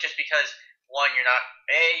 I mean, just because one, you're not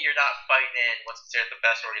fighting in what's considered the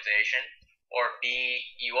best organization, or B,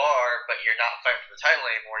 you are, but you're not fighting for the title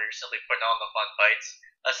anymore. You're simply putting on the fun fights,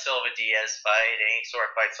 a Silva Diaz fight, any sort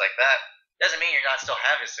of fights like that. Doesn't mean you're not still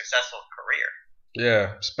having a successful career.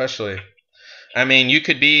 Yeah, especially. I mean, you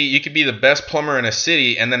could be the best plumber in a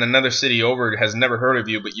city, and then another city over has never heard of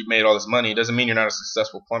you, but you've made all this money. It doesn't mean you're not a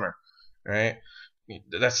successful plumber, right?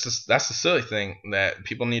 That's the silly thing that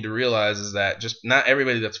people need to realize, is that just not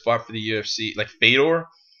everybody that's fought for the UFC, like Fedor,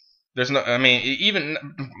 even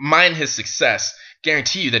mind his success,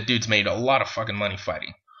 guarantee you that dude's made a lot of fucking money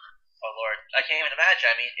fighting. Oh Lord, I can't even imagine.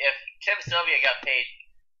 I mean, if Tim Sylvia got paid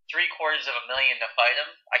 $750,000 to fight him,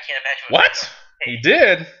 I can't imagine what he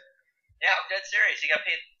did. Yeah, I'm dead serious. He got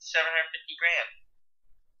paid $750,000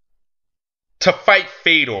 to fight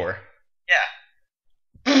Fedor.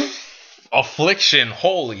 Yeah. Affliction,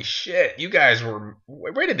 holy shit! You guys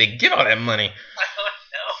where did they get all that money? I don't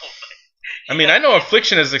know. I mean, I know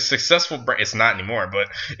Affliction is a successful brand. It's not anymore, but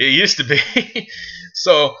it used to be.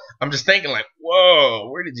 So I'm just thinking,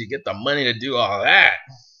 whoa, where did you get the money to do all that?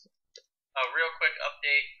 A real quick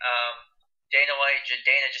update.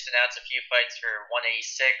 Dana just announced a few fights for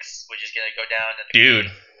 186, which is going to go down at the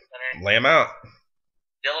Center. Lay them out.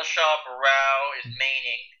 Dillashaw Barao is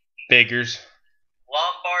maining. Figures.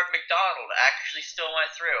 Lombard McDonald actually still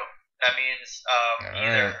went through. That means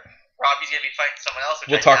either Robbie's going to be fighting someone else.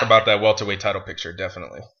 We'll talk about that welterweight title picture,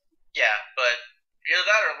 definitely. Yeah, but either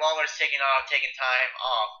that or Lawler's taking time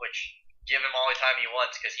off, which give him all the time he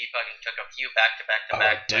wants because he fucking took a few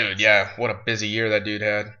back-to-back-to-back. Dude, yeah. What a busy year that dude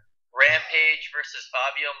had. Rampage versus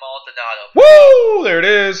Fabio Maldonado. Woo! There it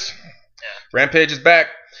is. Yeah. Rampage is back.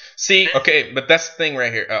 See, okay, but that's the thing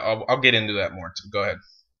right here. I'll get into that more. Too. Go ahead.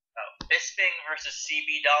 Bisping versus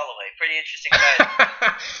CB Dalloway. Pretty interesting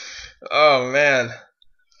fight. Oh, man.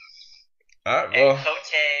 All right, well. And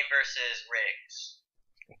Cote versus Riggs.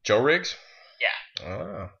 Joe Riggs? Yeah.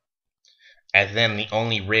 Oh. As them, the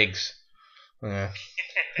only rigs. Yeah.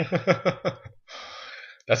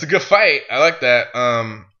 That's a good fight. I like that.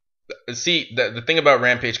 See, the thing about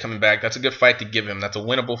Rampage coming back, that's a good fight to give him. That's a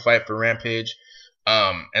winnable fight for Rampage.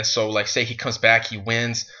 And so, like, say he comes back, he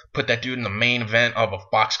wins, put that dude in the main event of a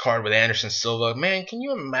box card with Anderson Silva. Man, can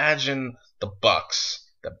you imagine the bucks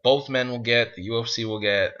that both men will get, the UFC will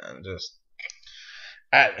get, and just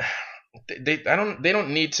they don't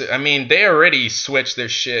need to. I mean, they already switch their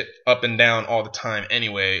shit up and down all the time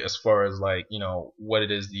anyway, as far as like what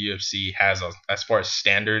it is the UFC has as far as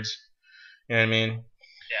standards. You know what I mean?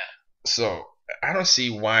 Yeah. So I don't see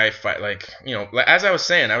why fight as I was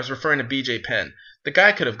saying, I was referring to BJ Penn. The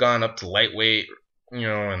guy could have gone up to lightweight,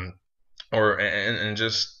 and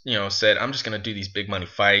just said, I'm just gonna do these big money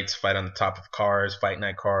fights, fight on the top of cards, fight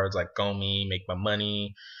night cards like Gomi, make my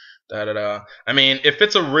money. Da, da, da. I mean, if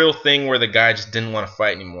it's a real thing where the guy just didn't want to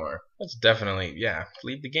fight anymore, that's definitely,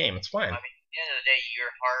 leave the game. It's fine. I mean, at the end of the day, your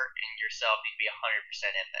heart and yourself need to be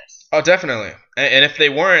 100% in this. Oh, definitely. And if they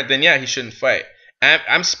weren't, then he shouldn't fight.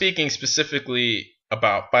 I'm speaking specifically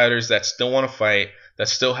about fighters that still want to fight, that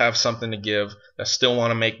still have something to give, that still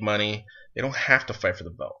want to make money. They don't have to fight for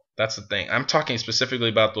the belt. That's the thing. I'm talking specifically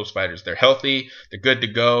about those fighters. They're healthy, they're good to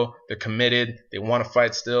go, they're committed, they want to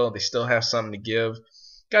fight still, they still have something to give.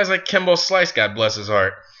 Guys like Kimbo Slice, God bless his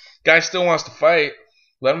heart. Guy still wants to fight.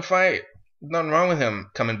 Let him fight. Nothing wrong with him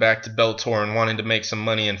coming back to Bellator and wanting to make some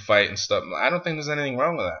money and fight and stuff. I don't think there's anything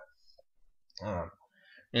wrong with that.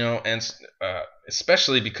 And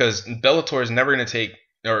especially because Bellator is never going to take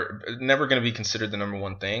or never going to be considered the number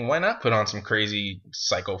one thing. Why not put on some crazy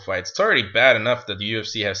psycho fights? It's already bad enough that the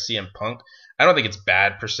UFC has CM Punk. I don't think it's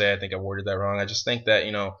bad per se. I think I worded that wrong. I just think that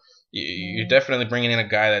you're definitely bringing in a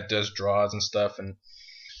guy that does draws and stuff, and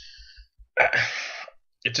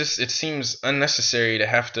it seems unnecessary to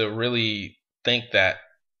have to really think that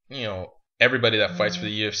everybody that fights for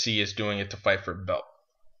the UFC is doing it to fight for a belt.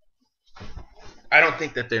 I don't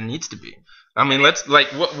think that there needs to be. I mean,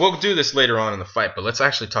 we'll do this later on in the fight, but let's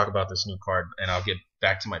actually talk about this new card, and I'll get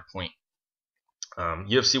back to my point.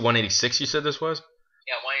 UFC 186, you said this was?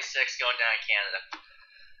 Yeah, 186 going down in Canada.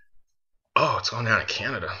 Oh, it's going down in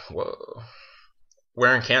Canada. Whoa.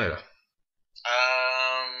 Where in Canada?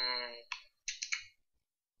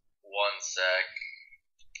 One sec.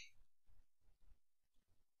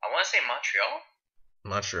 I want to say Montreal.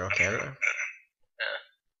 Montreal, Canada. Yeah.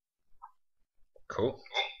 Cool.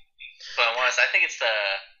 But I think it's the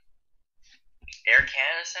Air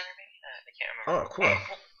Canada Center, maybe? I can't remember. Oh, cool.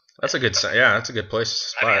 That's a good that's a good place to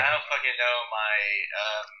spot. I mean, I don't fucking know my,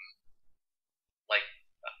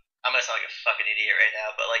 I'm gonna sound like a fucking idiot right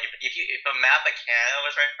now, but if a map of Canada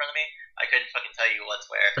was right in front of me, I couldn't fucking tell you what's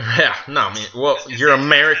where. Yeah, no, I mean, well, you're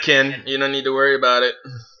American, you don't need to worry about it.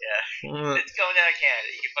 Yeah, it's going down in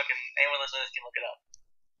Canada. You can anyone listening to this can look it up.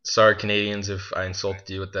 Sorry, Canadians, if I insulted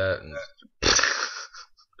you with that.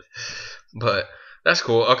 But that's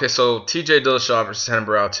cool. Okay, so TJ Dillashaw versus Renan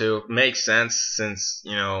Barão 2 makes sense since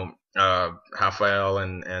Rafael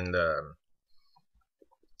and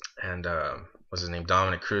what's his name,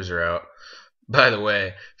 Dominic Cruz are out. By the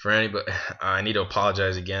way, for anybody, I need to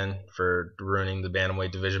apologize again for ruining the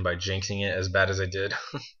bantamweight division by jinxing it as bad as I did.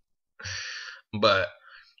 But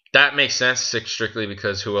that makes sense strictly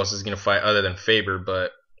because who else is going to fight other than Faber?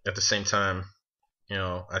 But at the same time,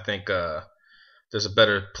 I think there's a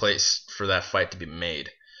better place for that fight to be made.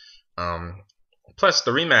 Plus,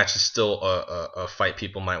 the rematch is still a fight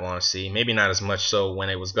people might want to see. Maybe not as much so when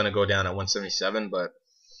it was going to go down at 177, but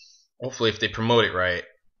hopefully if they promote it right,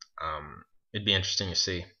 it'd be interesting to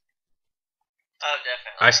see. Oh,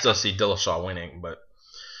 definitely. I still see Dillashaw winning, but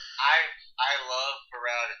I love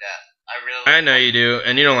Barão to death. I know you do,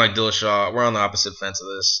 and you don't like Dillashaw. We're on the opposite fence of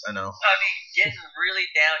this. I know. I mean, getting really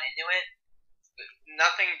down into it,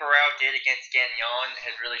 nothing Barão did against Gagnon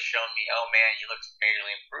has really shown me, oh man, he looks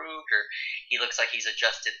majorly improved, or he looks like he's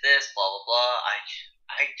adjusted this, blah blah blah.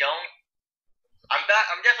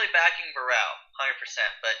 I'm definitely backing Barão, 100%,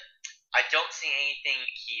 but I don't see anything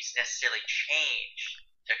he's necessarily changed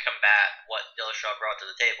to combat what Dillashaw brought to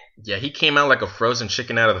the table. Yeah, he came out like a frozen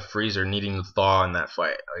chicken out of the freezer, needing to thaw in that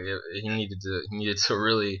fight. He needed to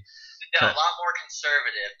really. A lot more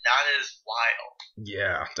conservative, not as wild.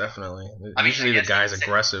 Yeah, definitely. Usually the guy's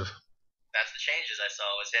aggressive. That's the changes I saw,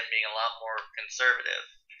 was him being a lot more conservative.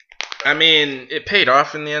 I mean, it paid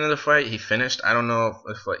off in the end of the fight. He finished. I don't know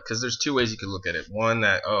if because there's two ways you could look at it. One,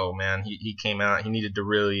 that he came out. He needed to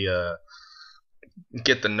really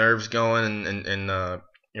get the nerves going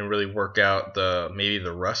and really work out maybe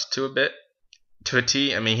the rust to a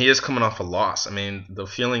T. I mean, he is coming off a loss. I mean, the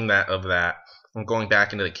feeling of that and going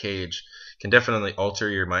back into the cage can definitely alter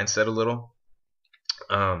your mindset a little.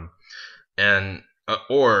 And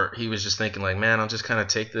or he was just thinking like, man, I'll just kind of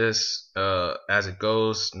take this as it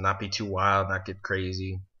goes, not be too wild, not get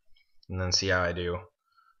crazy, and then see how I do.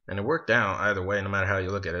 And it worked out either way, no matter how you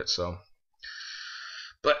look at it. So,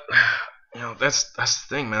 but that's the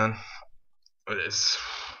thing, man. It's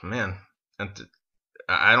man, and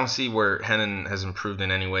I don't see where Hennen has improved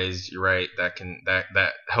in any ways. You're right.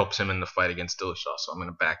 That helps him in the fight against Dillashaw. So I'm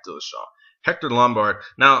gonna back Dillashaw. Hector Lombard.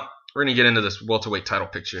 Now we're gonna get into this welterweight title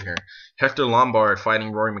picture here. Hector Lombard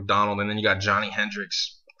fighting Rory McDonald, and then you got Johnny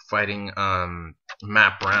Hendricks fighting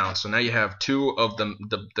Matt Brown. So now you have two of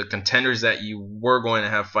the contenders that you were going to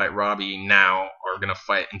have fight Robbie now are gonna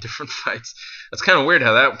fight in different fights. That's kind of weird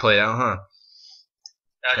how that played out, huh?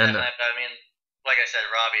 And I mean, like I said,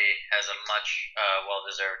 Robbie has a much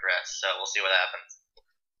well-deserved rest, so we'll see what happens.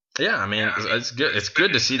 Yeah, I mean, it's good. It's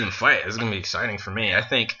good to see them fight. It's gonna be exciting for me. I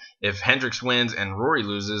think if Hendricks wins and Rory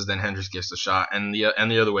loses, then Hendricks gets the shot, and the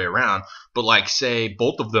other way around. But like, say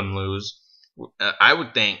both of them lose, I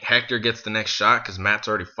would think Hector gets the next shot because Matt's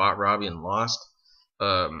already fought Robbie and lost.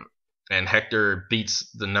 And Hector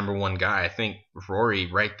beats the number one guy. I think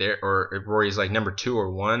Rory right there, or if Rory's like number 2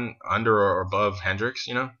 or 1, under or above Hendricks,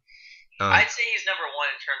 I'd say he's number 1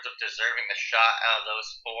 in terms of deserving the shot out of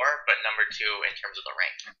those 4, but number 2 in terms of the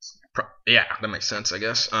rankings. Yeah, that makes sense, I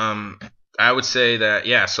guess. I would say that,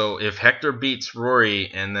 yeah, so if Hector beats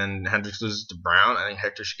Rory and then Hendricks loses to Brown, I think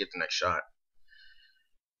Hector should get the next shot.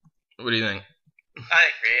 What do you think? I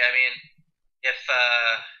agree. I mean,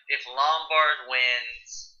 if Lombard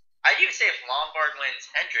wins, I'd even say if Lombard wins,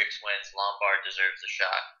 Hendricks wins, Lombard deserves the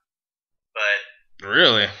shot. But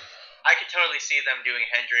really, I could totally see them doing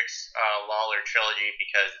Hendricks Lawler trilogy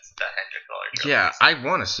because it's the Hendricks Lawler trilogy. Yeah, I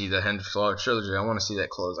want to see the Hendricks Lawler trilogy. I want to see that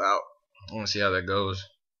close out. I want to see how that goes.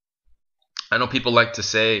 I know people like to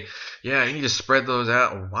say, yeah, you need to spread those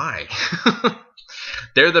out. Why?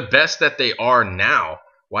 They're the best that they are now.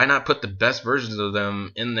 Why not put the best versions of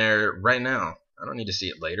them in there right now? I don't need to see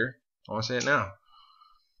it later. I want to see it now.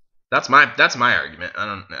 That's my argument. I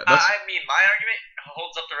mean, my argument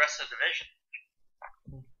holds up the rest of the division.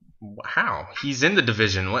 How? He's in the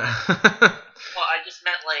division. What? Well, I just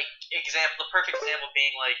meant the perfect example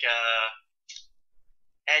being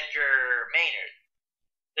Edgar Maynard.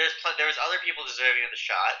 There's other people deserving of the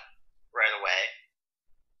shot right away.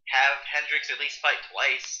 Have Hendricks at least fight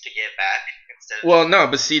twice to get back instead of. Well, no,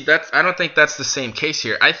 but see, I don't think that's the same case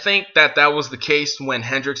here. I think that was the case when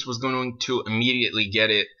Hendricks was going to immediately get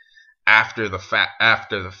it after the fact.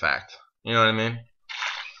 You know what I mean?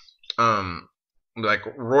 Like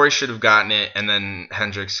Roy should have gotten it, and then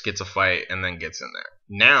Hendricks gets a fight, and then gets in there.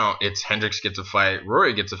 Now it's Hendricks gets a fight,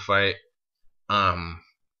 Roy gets a fight, and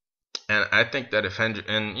I think that if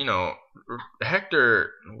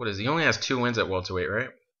Hector, what is he? Only has 2 wins at welterweight, right?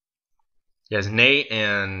 He has Nate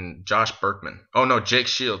and Josh Berkman. Oh no, Jake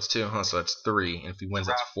Shields too, huh? So that's 3, and if he wins,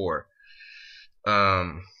 that's 4.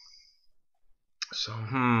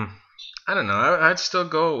 I don't know. I'd still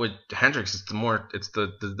go with Hendricks. It's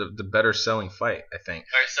the better selling fight, I think.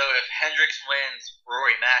 All right, so if Hendricks wins,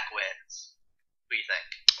 Rory Mack wins. What do you think?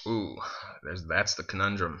 Ooh, that's the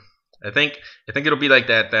conundrum. I think it'll be like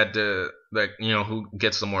that who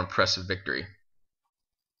gets the more impressive victory.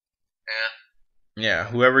 Yeah,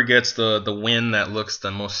 whoever gets the win that looks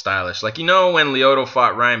the most stylish. Like when Lyoto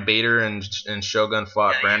fought Ryan Bader and Shogun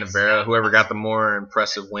fought Brandon Vera, whoever got the more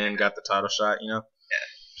impressive win got the title shot, Yeah.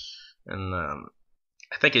 And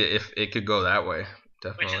I think if it could go that way,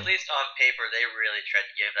 definitely. Which at least on paper they really tried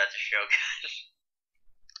to give that to Shogun.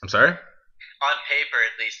 I'm sorry? On paper,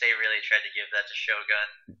 at least, they really tried to give that to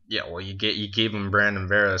Shogun. Yeah, well, you gave him Brandon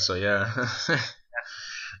Vera, so yeah.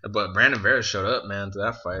 But Brandon Vera showed up, man, to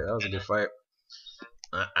that fight. That was a good fight.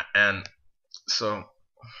 And so,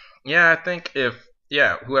 yeah, I think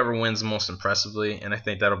whoever wins most impressively, and I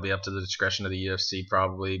think that'll be up to the discretion of the UFC,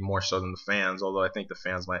 probably more so than the fans, although I think the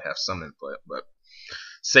fans might have some input. But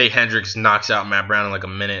say Hendricks knocks out Matt Brown in like a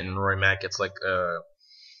minute, and Rory Mack gets like a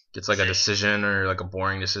decision or like a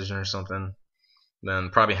boring decision or something, then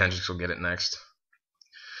probably Hendricks will get it next.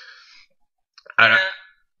 No,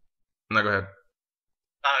 go ahead.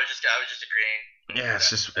 I was just agreeing. Yeah, it's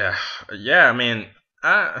just yeah. I mean,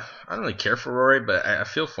 I don't really care for Rory, but I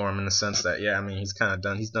feel for him in the sense that I mean he's kind of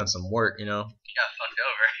done. He's done some work, He got fucked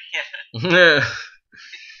over. Yeah.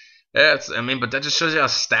 Yeah. But that just shows you how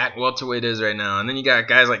stacked welterweight is right now. And then you got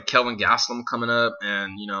guys like Kelvin Gastelum coming up,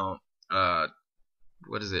 and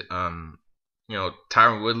what is it?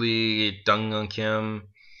 Tyron Woodley, Dong Kim.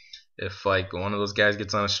 If like one of those guys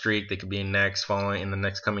gets on a streak, they could be next, following in the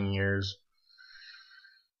next coming years.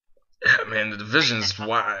 Yeah, man, the division's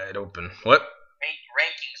wide open. What?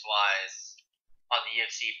 Rankings wise, on the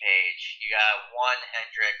UFC page. You got 1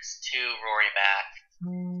 Hendricks, 2 Rory Mack, 3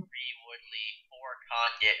 Woodley, 4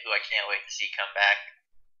 Condit, who I can't wait to see come back,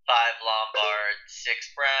 5 Lombard,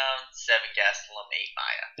 6 Brown, 7 Gastelum, 8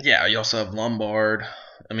 Maya. Yeah, you also have Lombard.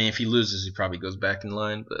 I mean, if he loses, he probably goes back in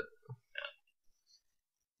line, but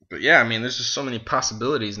yeah, I mean, there's just so many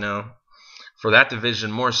possibilities now for that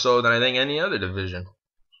division, more so than I think any other division.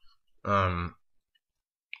 I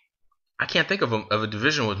can't think of a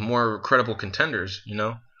division with more credible contenders, you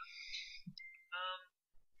know?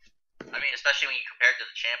 I mean, especially when you compare it to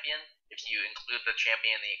the champion. If you include the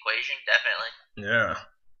champion in the equation, definitely. Yeah.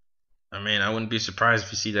 I mean, I wouldn't be surprised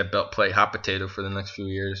if you see that belt play hot potato for the next few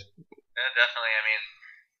years. Yeah, definitely. I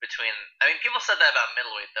mean, people said that about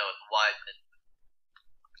middleweight, though, with Weidman.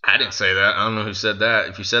 I didn't say that. I don't know who said that.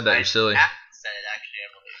 If you said that, you're silly. I said it, actually, I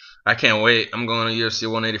believe. I can't wait. I'm going to UFC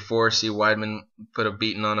 184, see Weidman put a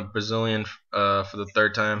beating on a Brazilian for the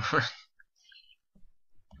 3rd time.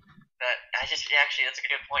 Actually, that's a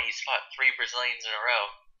good point. He's fought 3 Brazilians in a row.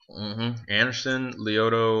 Anderson,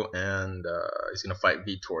 Lyoto, and he's going to fight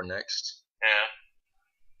Vitor next. Yeah.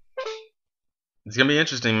 It's going to be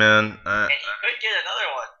interesting, man. And he could get another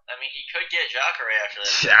one. I mean, he could get Jacare after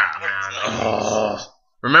this. Yeah, man. Oh.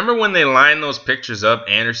 Remember when they lined those pictures up,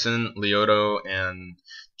 Anderson, Lyoto, and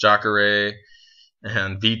Jacare,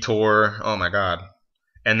 and Vitor? Oh, my God.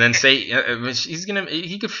 And then say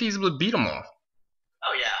he could feasibly beat them all.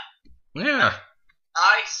 Oh, yeah. Yeah.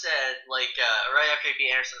 I said, right after he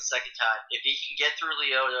beat Anderson the 2nd time, if he can get through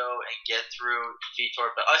Lyoto and get through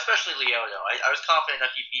Vitor, but especially Lyoto, I was confident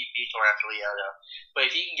enough he beat Vitor after Lyoto. But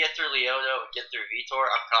if he can get through Lyoto and get through Vitor,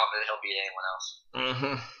 I'm confident he'll beat anyone else.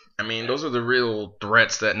 I mean, those are the real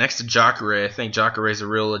threats that next to Jacare, I think Jacare is a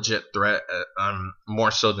real legit threat,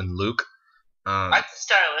 more so than Luke. I think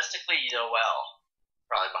stylistically,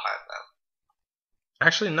 probably behind them.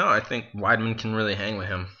 Actually, no, I think Weidman can really hang with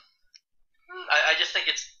him. I just think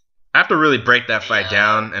it's... I have to really break that fight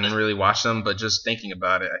down and really watch them, but just thinking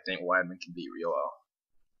about it, I think Weidman can beat Rio. Oh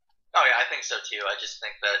yeah, I think so too. I just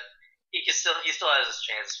think that he still has his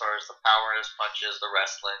chance as far as the power, his punches, the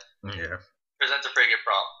wrestling. Yeah, presents a pretty good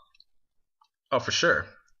problem. Oh, for sure.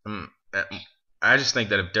 I just think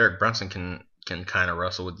that if Derek Brunson can kind of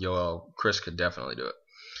wrestle with Yoel, Chris could definitely do it.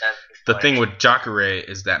 The thing with Jacare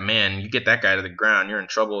is that, man, you get that guy to the ground, you're in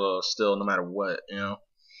trouble still, no matter what, you know.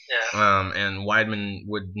 Yeah. And Weidman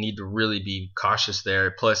would need to really be cautious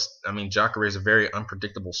there. Plus, I mean, Jacare is a very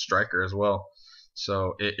unpredictable striker as well.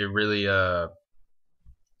 So it really,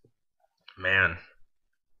 man,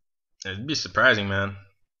 it'd be surprising, man.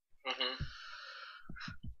 Mm-hmm.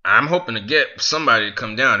 I'm hoping to get somebody to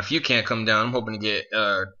come down. If you can't come down, I'm hoping to get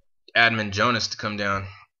Admin Jonas to come down.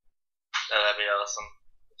 Oh, that'd be awesome.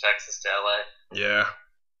 Texas to LA. Yeah.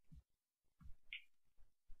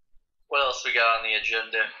 What else we got on the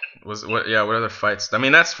agenda? What other fights? I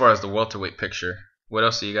mean, that's as far as the welterweight picture. What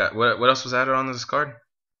else do you got? What else was added on this card?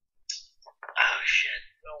 Oh shit.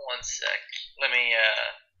 One sec. Let me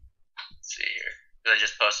let's see here. I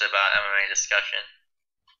just posted about MMA discussion.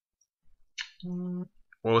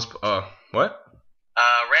 What was what?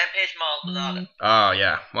 Rampage Maldonado. Oh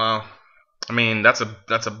yeah. Well, I mean, that's a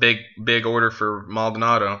big order for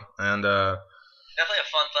Maldonado, and definitely a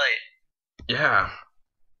fun fight. Yeah.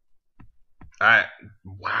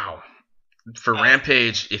 Wow. For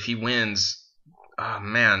Rampage, if he wins, oh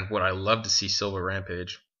man, would I love to see Silva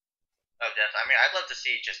Rampage. Oh, definitely. I mean, I'd love to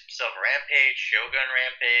see just Silva Rampage, Shogun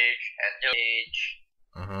Rampage, and Page.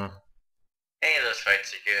 Any of those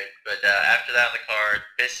fights are good. But after that on the card,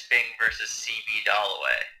 Bisping versus CB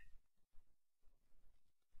Dalloway.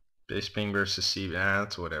 Bisping versus CB,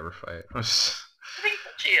 that's a whatever fight. I think it's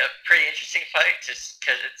actually a pretty interesting fight, just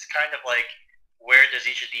because it's kind of like, where does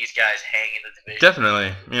each of these guys hang in the division?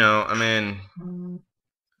 Definitely. You know, I mean...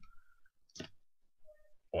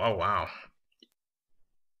 Wow.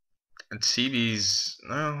 And CB's...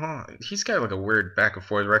 he's got like a weird back and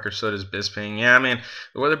forth record, so does Bisping. Yeah, I mean,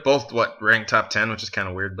 well, they're both, ranked top 10, which is kind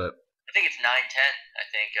of weird, but... I think it's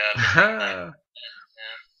 9-10, I think.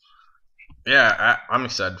 Yeah, I'm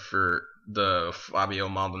excited for the Fabio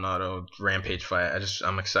Maldonado Rampage fight.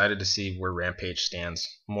 I'm excited to see where Rampage stands,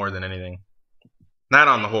 more than anything. Not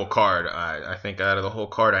on the whole card. I think out of the whole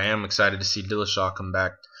card, I am excited to see Dillashaw come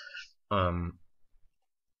back. Yeah,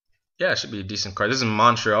 it should be a decent card. This is in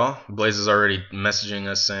Montreal. Blaze is already messaging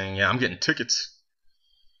us saying, yeah, I'm getting tickets.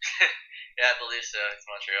 Yeah, I believe so. It's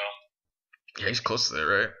Montreal. Yeah, he's close to there,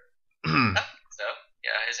 right? So,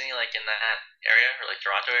 yeah, isn't he like in that area, or like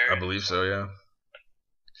Toronto area? I believe so, yeah.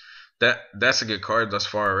 That's a good card thus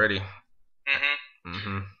far already.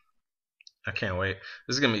 I can't wait.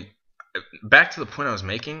 This is gonna be... back to the point I was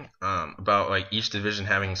making about like each division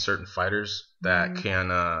having certain fighters that can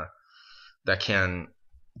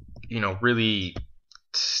really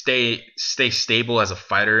stay stable as a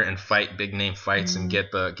fighter and fight big name fights and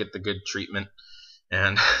get the good treatment.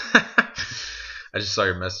 And I just saw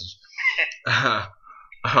your message.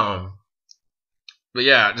 But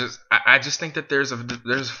yeah, I just think that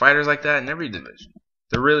there's fighters like that in every division.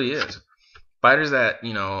 There really is. Fighters that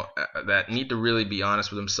that need to really be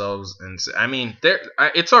honest with themselves, and I mean,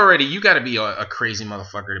 it's already, you got to be a crazy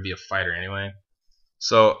motherfucker to be a fighter anyway.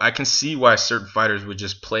 So I can see why certain fighters would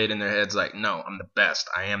just play it in their heads like, no, I'm the best.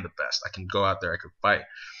 I am the best. I can go out there. I can fight.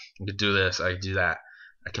 I can do this. I can do that.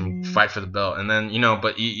 I can fight for the belt. And then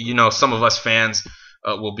but some of us fans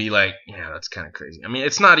will be like, yeah, that's kind of crazy. I mean,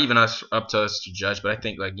 it's not even up to us to judge, but I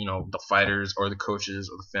think like the fighters or the coaches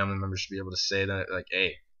or the family members should be able to say that like,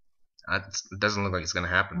 hey, it doesn't look like it's gonna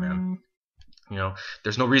happen, man.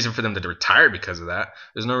 There's no reason for them to retire because of that.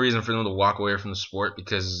 There's no reason for them to walk away from the sport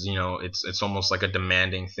because it's almost like a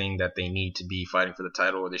demanding thing that they need to be fighting for the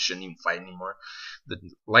title, or they shouldn't even fight anymore.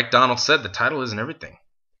 Like Donald said, the title isn't everything.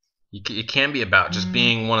 It can be about just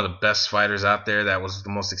being one of the best fighters out there that was the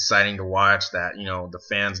most exciting to watch, that the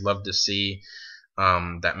fans love to see,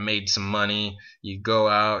 that made some money. You go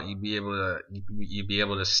out, you'd be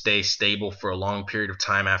able to stay stable for a long period of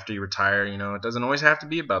time after you retire. It doesn't always have to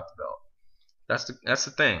be about the belt. That's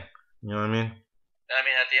the thing. You know what I mean? I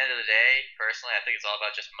mean, at the end of the day, personally, I think it's all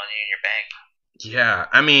about just money in your bank. Yeah,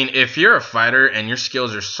 I mean, if you're a fighter and your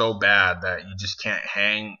skills are so bad that you just can't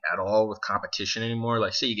hang at all with competition anymore,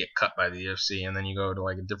 like say you get cut by the UFC and then you go to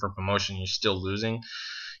like a different promotion and you're still losing,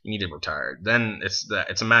 you need to retire. Then it's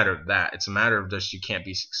a matter of that. It's a matter of just you can't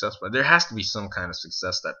be successful. There has to be some kind of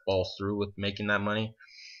success that falls through with making that money.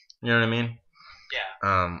 You know what I mean?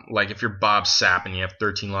 Yeah. Like if you're Bob Sapp and you have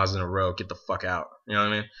 13 losses in a row, get the fuck out. You know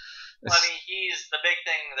what I mean? Well, I mean, the big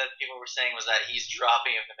thing that people were saying was that he's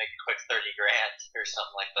dropping him to make a quick 30 grand or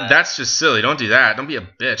something like that. That's just silly. Don't do that. Don't be a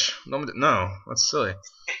bitch. No, that's silly.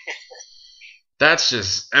 That's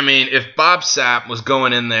just, I mean, if Bob Sapp was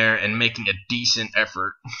going in there and making a decent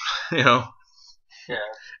effort, Yeah.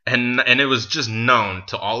 And it was just known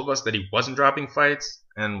to all of us that he wasn't dropping fights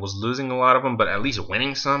and was losing a lot of them, but at least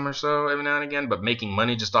winning some or so every now and again, but making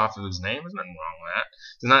money just off of his name. There's nothing wrong with that.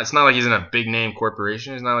 It's not like he's in a big name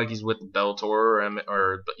corporation. It's not like he's with Bellator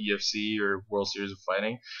or the UFC or World Series of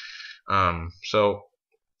Fighting. So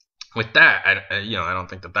with that, I don't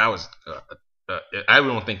think that was. I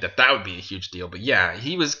don't think that would be a huge deal. But yeah,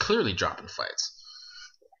 he was clearly dropping fights.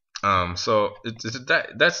 So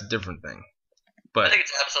that's a different thing. But I think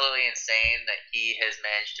it's absolutely insane that he has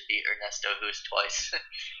managed to beat Ernesto Hoost twice.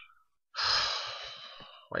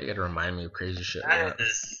 Why you gotta remind me of crazy shit? That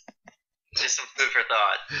is just some food for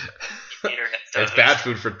thought. He beat Ernesto It's Hoost. bad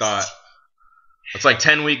food for thought. It's like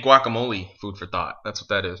 10-week guacamole food for thought. That's what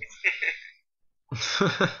that is. Just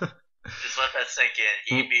let that sink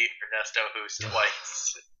in. He beat Ernesto Hoost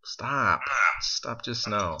twice. Stop just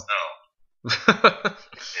now.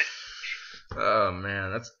 Oh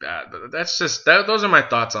man, that's bad. That's just those are my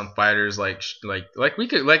thoughts on fighters. Like we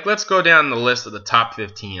could let's go down the list of the top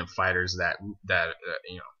 15 of fighters that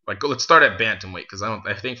like let's start at bantamweight because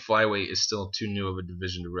I think flyweight is still too new of a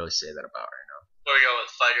division to really say that about right now. So we go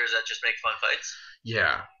with fighters that just make fun fights.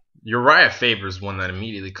 Yeah, Uriah Faber is one that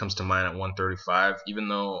immediately comes to mind at 135. Even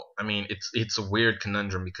though I mean it's a weird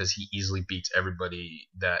conundrum because he easily beats everybody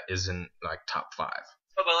that isn't like top 5.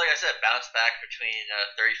 Oh, but like I said, bounce back between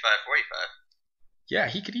 35, 45. Yeah,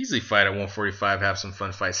 he could easily fight at 145, have some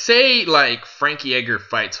fun fights. Say, like, Frankie Edgar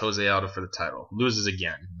fights Jose Aldo for the title, loses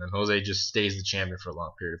again, and then Jose just stays the champion for a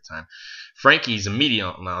long period of time. Frankie's immediate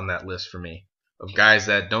on that list for me of guys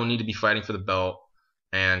that don't need to be fighting for the belt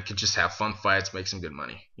and can just have fun fights, make some good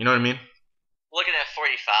money. You know what I mean? Looking at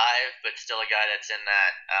 45, but still a guy that's in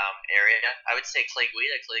that area, I would say Clay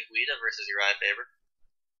Guida versus Uriah Faber.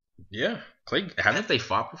 Yeah, Clay. Haven't they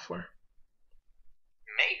fought before?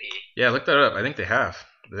 Maybe. Yeah, look that up. I think they have.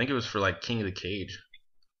 I think it was for like King of the Cage.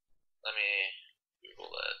 Let me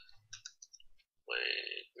Google that.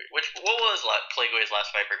 What was Clay Guida's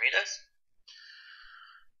last fight? Bermudez?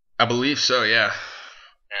 I believe so. Yeah.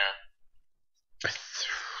 Yeah.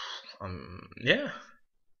 Yeah.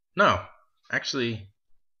 No, actually.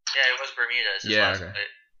 Yeah, it was Bermudez. His last fight.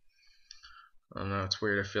 I don't know. It's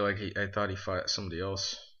weird. I feel like I thought he fought somebody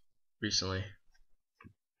else recently.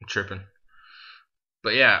 I'm tripping.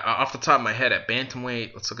 But yeah, off the top of my head, at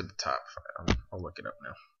bantamweight, let's look at the top. I'll look it up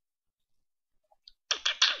now.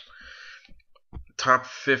 Top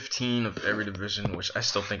 15 of every division, which I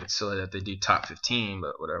still think it's silly that they do top 15,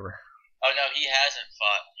 but whatever. Oh no, he hasn't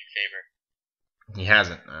fought in favor. He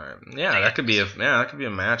hasn't. That could be a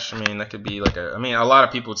match. I mean, that could be like a. I mean, a lot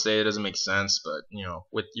of people would say it doesn't make sense, but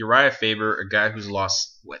with Uriah Faber, a guy who's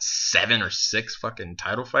lost 7 or 6 fucking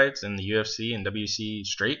title fights in the UFC and WC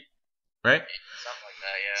straight, right? Something like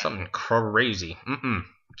that, yeah. Something crazy.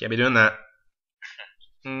 Can't be doing that.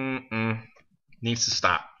 Needs to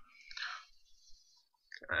stop.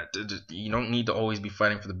 You don't need to always be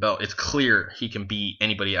fighting for the belt. It's clear he can beat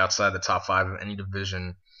anybody outside the top 5 of any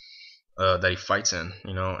division that he fights in,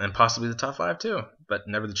 and possibly the top 5 too, but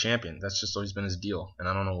never the champion. That's just always been his deal, and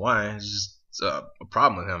I don't know why. It's just a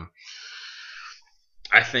problem with him.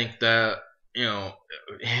 I think that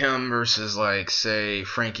him versus say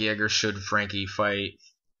Frankie Edgar, should Frankie fight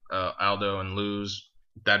Aldo and lose,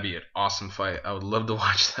 that'd be an awesome fight. I would love to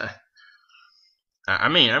watch that. I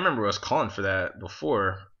mean, I remember I was calling for that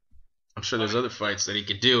before. I'm sure there's other fights that he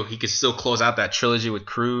could do. He could still close out that trilogy with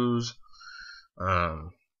Cruz.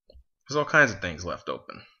 There's all kinds of things left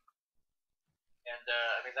open. And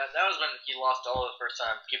I mean, that was when he lost all the first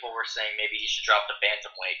time. People were saying maybe he should drop the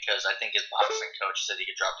bantamweight because I think his boxing coach said he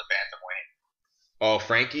could drop the bantamweight. Oh,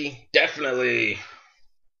 Frankie, definitely.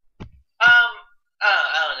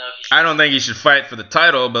 I don't know if he should. I don't think he should fight for the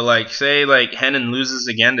title, but say Hennen loses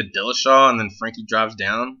again to Dillashaw and then Frankie drops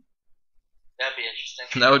down. That'd be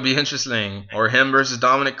interesting. That would be interesting. Or him versus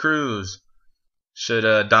Dominic Cruz. Should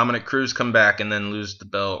Dominic Cruz come back and then lose the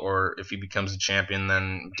belt, or if he becomes a champion,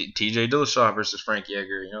 then TJ Dillashaw versus Frankie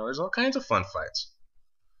Edgar. There's all kinds of fun fights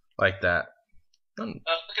like that. Looking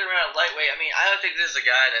around lightweight, I mean, I don't think this is a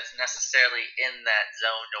guy that's necessarily in that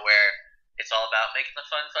zone to where it's all about making the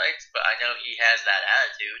fun fights, but I know he has that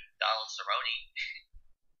attitude. Donald Cerrone.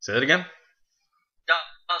 Say that again?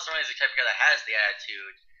 Donald Cerrone is the type of guy that has the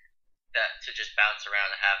attitude that to just bounce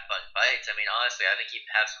around and have fun fights. I mean, honestly, I think he'd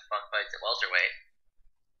have some fun fights at welterweight.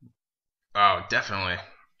 Oh, definitely.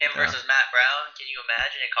 Him versus Matt Brown. Can you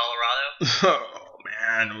imagine in Colorado? Oh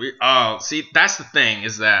man, see, that's the thing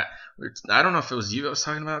is that I don't know if it was you that was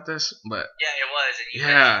talking about this, but yeah, it was.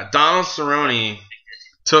 And Donald Cerrone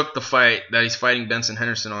took the fight that he's fighting Benson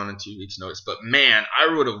Henderson on in 2 weeks' notice. But man,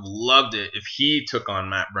 I would have loved it if he took on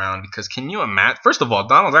Matt Brown, because can you imagine? First of all,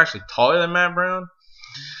 Donald's actually taller than Matt Brown.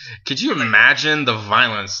 Could you imagine the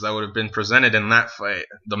violence that would have been presented in that fight?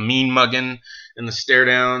 The mean mugging and the stare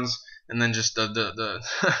downs, and then just the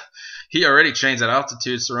he already trains at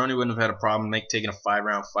altitude. Cerrone wouldn't have had a problem taking a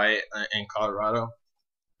 5-round fight in Colorado.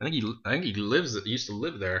 I think he used to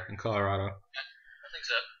live there in Colorado. I think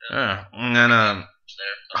so. Yeah, and then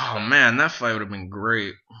oh man, that fight would have been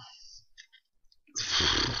great.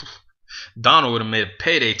 Donald would have made a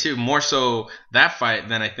payday too, more so that fight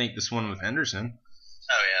than I think this one with Henderson.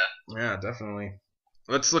 Oh yeah. Yeah, definitely.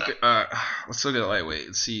 Let's look at lightweight.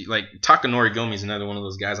 Let's see, Takanori Gomi is another one of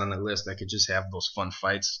those guys on the list that could just have those fun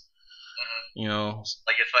fights. Mm-hmm.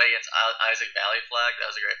 Like his fight against Isaac Valley Flag, that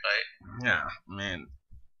was a great fight. Yeah, man.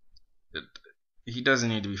 He doesn't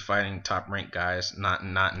need to be fighting top-ranked guys. Not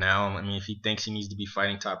now. I mean, if he thinks he needs to be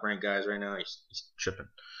fighting top-ranked guys right now, he's tripping.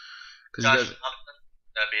 Josh Thompson,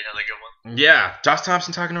 that'd be another good one. Yeah, Josh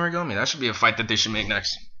Thompson, Takanori Gomi. That should be a fight that they should make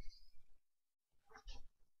next.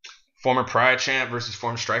 Former Pride champ versus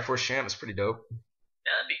former Strikeforce champ. That's pretty dope.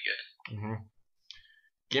 Yeah, that'd be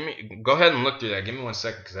good. Go ahead and look through that. Give me 1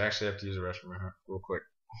 second, because I actually have to use the restroom real quick.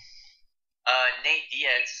 Nate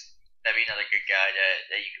Diaz. That'd be another good guy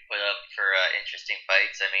that you could put up for interesting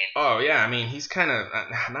fights. I mean. Oh yeah, I mean he's kind of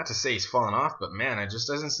not to say he's fallen off, but man, it just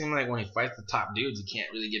doesn't seem like when he fights the top dudes, he can't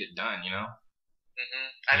really get it done. Mm-hmm.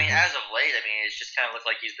 I mean, as of late, it's just kind of looked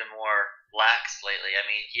like he's been more lax lately. I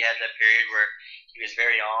mean, he had that period where he was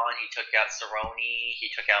very on. He took out Cerrone, he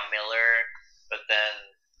took out Miller, but then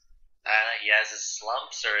he has his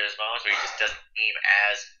slumps or his moments where he just doesn't seem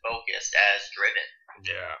as focused, as driven.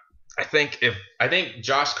 Yeah. I think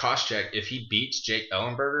Josh Koscheck, if he beats Jake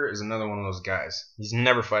Ellenberger, is another one of those guys. He's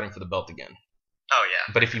never fighting for the belt again. Oh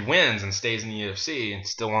yeah. But if he wins and stays in the UFC and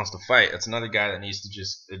still wants to fight, that's another guy that needs to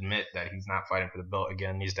just admit that he's not fighting for the belt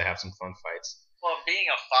again. Needs to have some fun fights. Well, being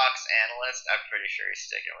a Fox analyst, I'm pretty sure he's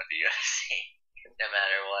sticking with the UFC, no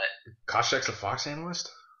matter what. Koscheck's a Fox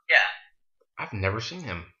analyst? Yeah. I've never seen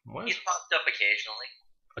him. What? He's popped up occasionally.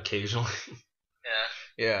 Occasionally? Yeah.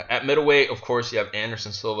 Yeah. At middleweight, of course, you have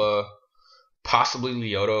Anderson Silva, possibly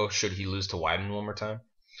Lyoto, should he lose to Weidman one more time.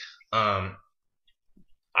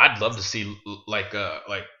 I'd love to see Lyoto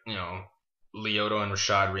and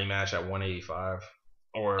Rashad rematch at 185,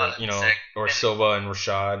 or or Silva and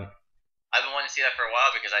Rashad. I've been wanting to see that for a while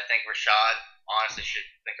because I think Rashad honestly should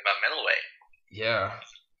think about middleweight. Yeah,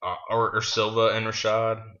 or Silva and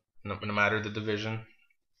Rashad, no matter the division.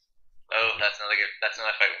 Oh, that's another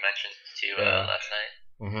fight we mentioned too last night.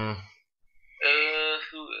 Mm-hmm.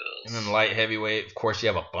 who else? And then light heavyweight, of course, you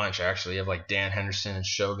have a bunch, actually. You have, like, Dan Henderson and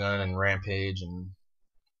Shogun and Rampage and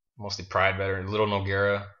mostly Pride veteran. Little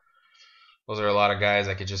Nogueira. Those are a lot of guys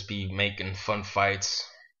that could just be making fun fights.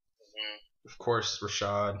 Of course,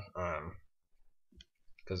 Rashad.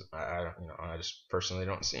 Because I just personally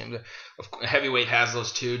don't see him. Heavyweight has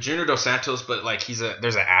those two. Junior Dos Santos, but like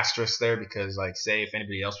there's an asterisk there because like say if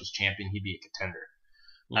anybody else was champion, he'd be a contender.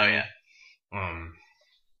 Yeah.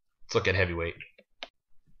 Let's look at heavyweight.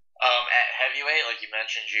 At heavyweight, like you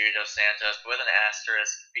mentioned, Junior Dos Santos, but with an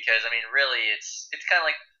asterisk because I mean, really, it's kind of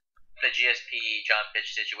like the GSP John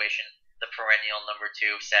Pitch situation, the perennial number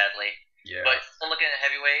 2, sadly. Yeah. But still looking at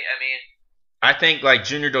heavyweight, I mean. I think like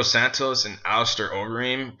Junior Dos Santos and Alistair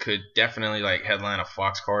Overeem could definitely like headline a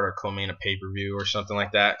Fox card or co-main a pay-per-view or something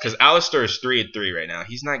like that. Because Alistair is 3-3 right now.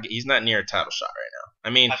 He's not near a title shot right now.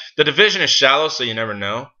 I mean, the division is shallow, so you never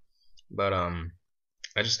know. But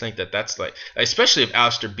I just think that's like, especially if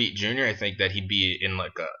Alistair beat Junior, I think that he'd be in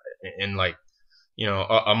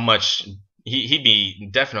a much he'd be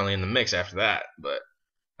definitely in the mix after that. But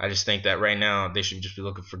I just think that right now they should just be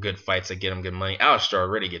looking for good fights that get them good money. Alistair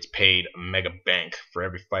already gets paid a mega bank for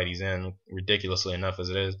every fight he's in, ridiculously enough as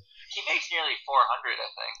it is. He makes nearly 400, I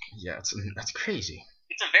think. Yeah, that's crazy.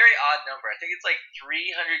 It's a very odd number. I think it's like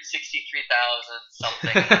 363,000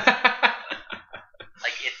 something.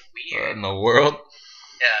 Like it's weird. What in the world?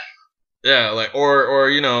 Yeah. Yeah, like or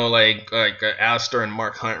like Alistair and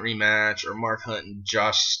Mark Hunt rematch, or Mark Hunt and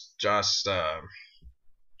Josh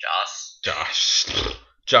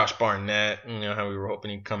Barnett, how we were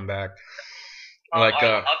hoping he'd come back.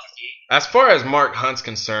 As far as Mark Hunt's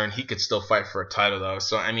concerned, he could still fight for a title though.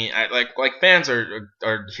 So I mean, like fans are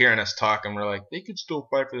hearing us talk, and we're like, they could still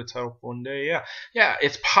fight for the title one day. Yeah,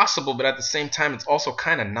 it's possible, but at the same time, it's also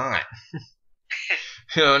kind of not.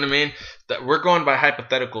 You know what I mean? That we're going by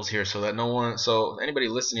hypotheticals here, so anybody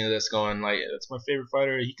listening to this going like, that's my favorite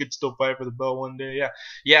fighter, he could still fight for the belt one day.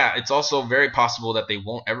 Yeah, it's also very possible that they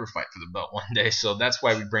won't ever fight for the belt one day. So that's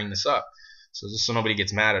why we bring this up. So just so nobody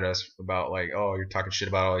gets mad at us about like, oh, you're talking shit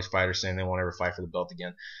about all these fighters saying they won't ever fight for the belt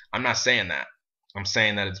again. I'm not saying that. I'm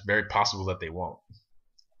saying that it's very possible that they won't.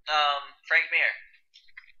 Frank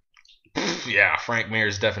Mir. Yeah, Frank Mir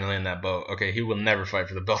is definitely in that boat. Okay, he will never fight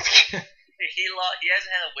for the belt again. He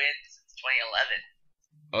hasn't had a win since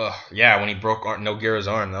 2011. Yeah, when he broke Nogueira's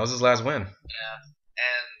arm. That was his last win. Yeah,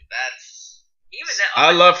 and that's even that.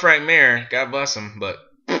 I love Frank Mir. God bless him, but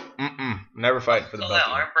never fight for the belt. That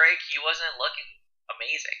arm break, he wasn't looking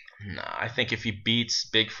amazing. Nah, I think if he beats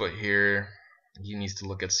Bigfoot here, he needs to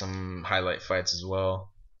look at some highlight fights as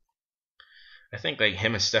well. I think like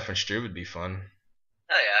him and Stefan Struve would be fun.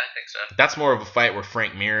 Oh yeah, I think so. That's more of a fight where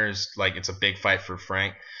Frank Mir is like, it's a big fight for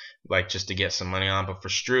Frank, like just to get some money on. But for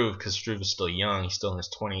Struve, because Struve is still young, he's still in his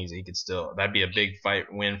 20s, that'd be a big fight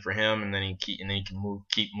win for him, and then he can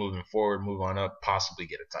keep moving forward, move on up, possibly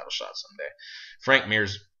get a title shot someday. Frank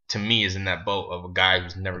Mir's, to me, is in that boat of a guy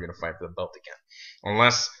who's never going to fight for the belt again,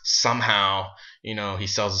 unless somehow he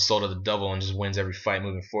sells his soul to the devil and just wins every fight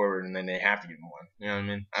moving forward, and then they have to give him one. You know what I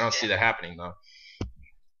mean? I don't see that happening though.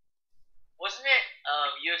 Wasn't it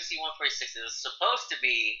UFC 146? It was supposed to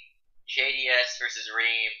be JDS versus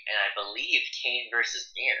Reem, and I believe Kane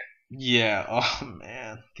versus Mir. Yeah. Oh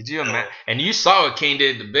man, could you imagine? And you saw what Kane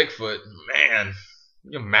did to Bigfoot, man.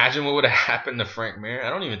 Can you imagine what would have happened to Frank Mir? I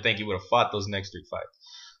don't even think he would have fought those next 3 fights.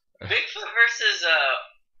 Bigfoot versus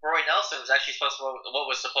Roy Nelson was actually what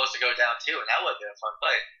was supposed to go down too, and that would have been a fun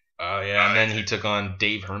fight. Oh yeah, and then he took on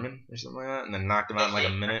Dave Herman or something like that, and then knocked him out in like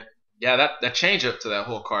a minute. Yeah, that change up to that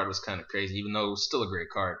whole card was kind of crazy, even though it was still a great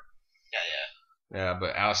card. Yeah,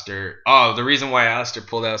 but Alistair. Oh, the reason why Alistair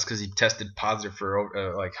pulled out is because he tested positive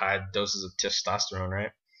for like high doses of testosterone,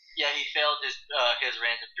 right? Yeah, he failed his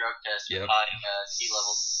random drug test with high T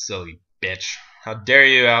levels. Silly bitch! How dare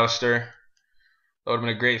you, Alistair? That would have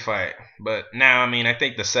been a great fight. But now, I mean, I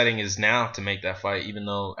think the setting is now to make that fight, even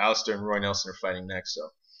though Alistair and Roy Nelson are fighting next. So,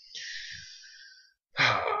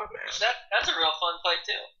 oh man, that's a real fun fight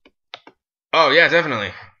too. Oh yeah,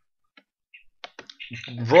 definitely.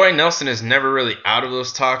 Roy Nelson is never really out of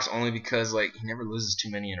those talks, only because like he never loses too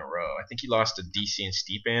many in a row. I think he lost to DC and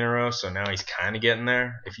Stipe in a row, so now he's kind of getting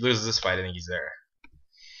there. If he loses this fight, I think he's there.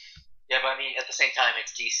 Yeah, but I mean, at the same time,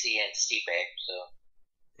 it's DC and Stipe,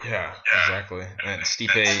 so. Yeah, exactly. And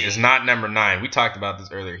Stipe is not number 9. We talked about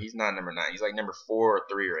this earlier. He's not number 9. He's like number 4 or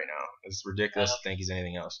 3 right now. It's ridiculous to think he's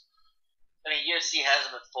anything else. I mean, UFC has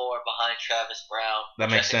him at 4 behind Travis Brown. That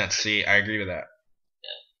makes sense. See, I agree with that.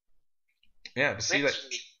 Yeah, but see that.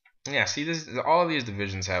 Yeah, see, all of these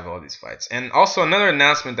divisions have all these fights, and also another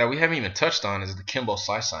announcement that we haven't even touched on is the Kimbo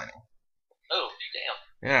Slice signing. Oh,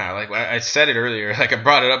 Yeah, like I said it earlier, like I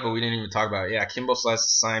brought it up, but we didn't even talk about it. Yeah, Kimbo Slice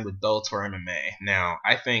signed with Bellator MMA. Now,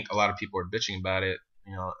 I think a lot of people are bitching about it.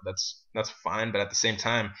 That's fine, but at the same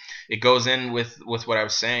time, it goes in with what I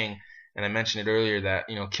was saying, and I mentioned it earlier that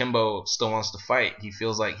Kimbo still wants to fight. He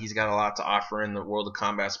feels like he's got a lot to offer in the world of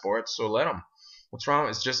combat sports, so let him. What's wrong?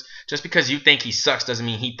 It's just because you think he sucks doesn't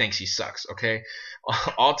mean he thinks he sucks. Okay,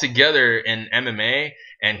 altogether in MMA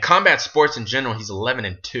and combat sports in general, he's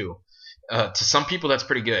 11-2. To some people, that's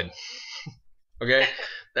pretty good. Okay,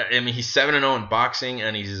 I mean he's 7-0 in boxing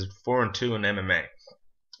and he's 4-2 in MMA.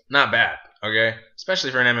 Not bad. Okay,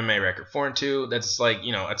 especially for an MMA record, 4-2. That's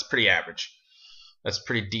that's pretty average. That's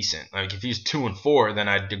pretty decent. Like if he's 2-4, then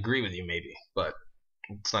I'd agree with you maybe, but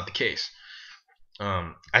it's not the case.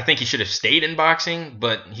 I think he should have stayed in boxing,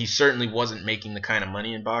 but he certainly wasn't making the kind of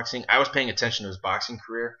money in boxing. I was paying attention to his boxing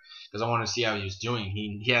career because I wanted to see how he was doing.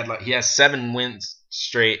 He has 7 wins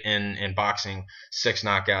straight in boxing, 6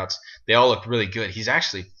 knockouts. They all look really good. He's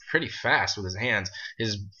actually pretty fast with his hands.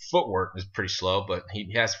 His footwork is pretty slow, but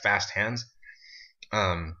he has fast hands.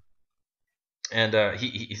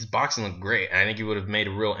 His boxing looked great. I think he would have made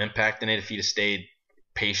a real impact in it if he'd have stayed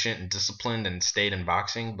patient and disciplined and stayed in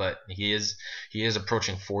boxing. But he is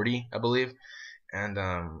approaching 40, I believe, and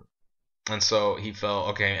so he felt,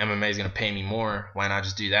 okay, MMA is gonna pay me more. Why not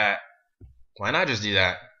just do that?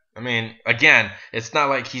 I mean, again, it's not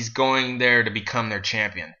like he's going there to become their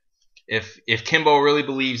champion. If Kimbo really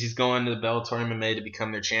believes he's going to the Bellator MMA to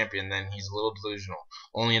become their champion, then he's a little delusional.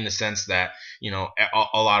 Only in the sense that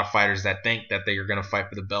a lot of fighters that think that they are going to fight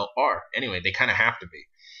for the belt are. Anyway, they kind of have to be.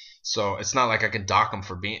 So it's not like I could dock him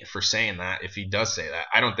for saying that if he does say that.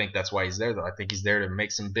 I don't think that's why he's there though. I think he's there to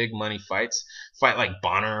make some big money fights, fight like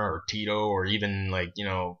Bonner or Tito or even like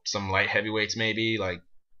some light heavyweights maybe like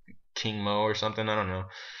King Mo or something. I don't know.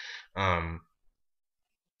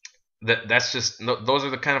 That's just those are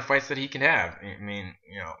the kind of fights that he can have. I mean,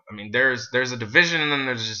 there's a division, and then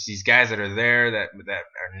there's just these guys that are there that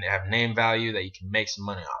have name value that you can make some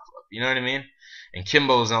money off of. You know what I mean? And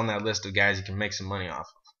Kimbo's on that list of guys you can make some money off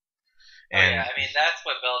of. And I mean that's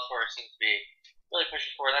what Bellator seems to be really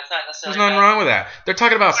pushing for. That's not necessarily. There's nothing wrong with that. They're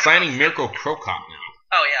talking about signing Mirko Cro Cop now.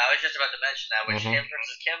 Oh yeah, I was just about to mention that. Which him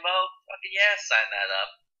versus Kimbo? Okay, yeah, sign that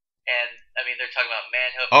up. And I mean, they're talking about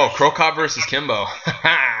Manhood. Oh, Cro Cop versus Kimbo.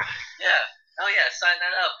 Yeah. Oh yeah, sign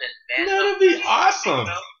that up. And that'd be awesome.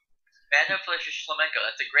 Manhood versus Flamenco.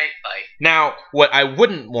 That's a great fight. Now, what I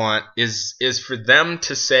wouldn't want is for them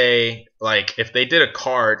to say, like, if they did a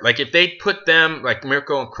card, like if they put them like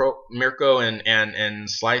Mirko and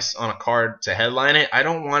Slice on a card to headline it, I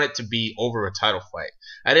don't want it to be over a title fight.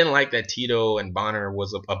 I didn't like that Tito and Bonner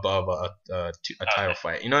was above a title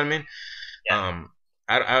fight. You know what I mean? Yeah.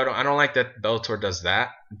 I don't like that Bellator does that,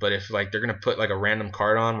 but if like they're gonna put like a random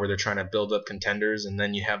card on where they're trying to build up contenders, and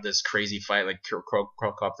then you have this crazy fight like Cro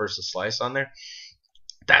Cop versus Slice on there,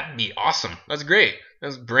 that'd be awesome. That's great.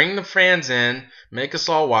 Let's bring the fans in, make us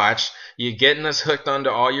all watch. You're getting us hooked onto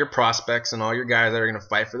all your prospects and all your guys that are gonna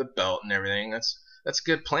fight for the belt and everything. That's a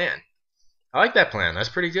good plan. I like that plan. That's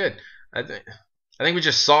pretty good. I think we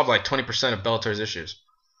just solved like 20% of Bellator's issues.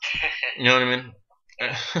 You know what I mean?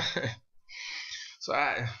 So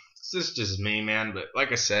this is just me, man. But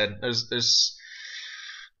like I said,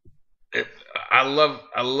 I love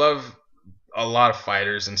a lot of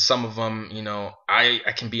fighters, and some of them,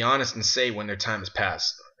 I can be honest and say when their time has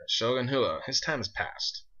passed. Shogun Rua, his time has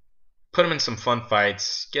passed. Put him in some fun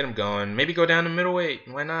fights, get him going. Maybe go down to middleweight.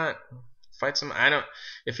 Why not? Fight some.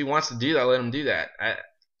 If he wants to do that, let him do that.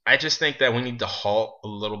 I just think that we need to halt a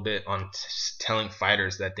little bit on telling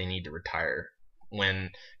fighters that they need to retire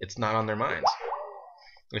when it's not on their minds.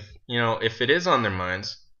 If it is on their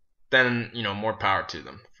minds, then more power to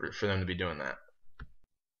them for them to be doing that.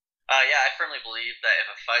 Yeah, I firmly believe that if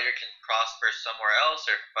a fighter can prosper somewhere else,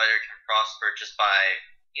 or if a fighter can prosper just by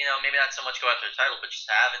maybe not so much go after the title, but just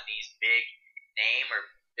having these big name or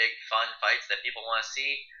big fun fights that people want to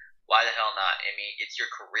see, why the hell not? I mean, it's your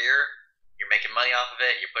career. You're making money off of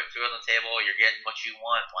it. You're putting food on the table. You're getting what you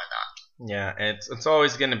want. Why not? Yeah, it's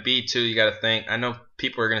always going to be, too, you got to think. I know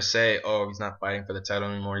people are going to say, oh, he's not fighting for the title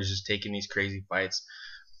anymore. He's just taking these crazy fights.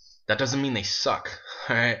 That doesn't mean they suck,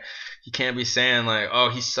 all right? You can't be saying, like, oh,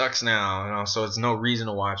 he sucks now, so it's no reason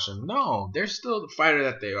to watch him. No, they're still the fighter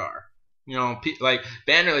that they are. Like,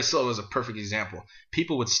 Vanderlei Silva is a perfect example.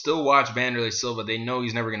 People would still watch Vanderlei Silva. They know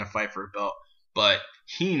he's never going to fight for a belt. But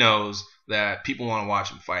he knows that people want to watch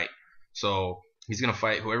him fight. So he's going to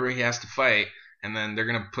fight whoever he has to fight, and then they're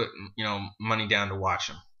going to put, money down to watch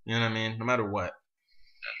him. You know what I mean? No matter what.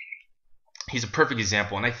 He's a perfect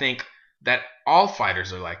example. And I think that all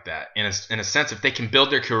fighters are like that in a sense if they can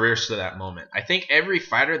build their careers to that moment. I think every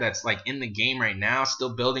fighter that's like in the game right now,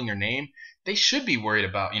 still building their name, they should be worried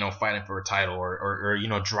about fighting for a title or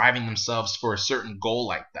driving themselves for a certain goal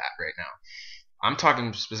like that right now. I'm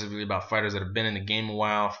talking specifically about fighters that have been in the game a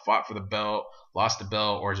while, fought for the belt, lost the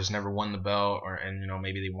belt, or just never won the belt, and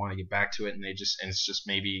maybe they want to get back to it, and it's just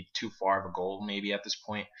maybe too far of a goal maybe at this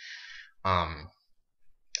point.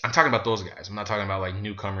 I'm talking about those guys. I'm not talking about like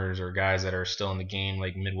newcomers or guys that are still in the game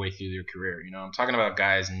like midway through their career. I'm talking about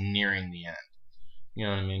guys nearing the end. You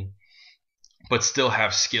know what I mean? But still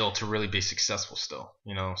have skill to really be successful still.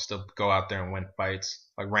 Still go out there and win fights.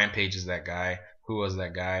 Like Rampage is that guy. Who was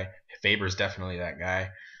that guy? Faber's definitely that guy.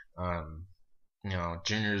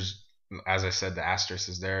 Junior's, as I said, the asterisk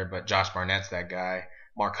is there, but Josh Barnett's that guy.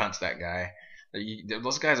 Mark Hunt's that guy.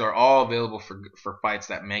 Those guys are all available for fights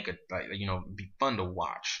that make it be fun to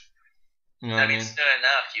watch. You know what I mean? Soon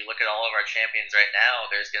enough, you look at all of our champions right now.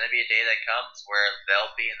 There's going to be a day that comes where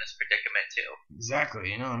they'll be in this predicament too.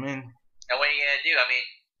 Exactly. You know what I mean? And what are you gonna do? I mean,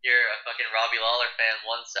 you're a fucking Robbie Lawler fan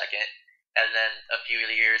 1 second, and then a few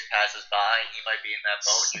years passes by, and you might be in that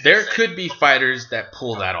boat. There could be fighters that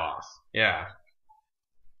pull that off. Yeah.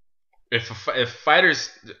 If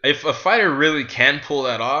a fighter really can pull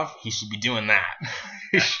that off, he should be doing that.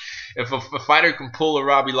 If a fighter can pull a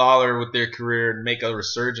Robbie Lawler with their career and make a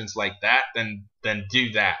resurgence like that, then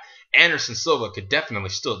do that. Anderson Silva could definitely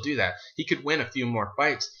still do that. He could win a few more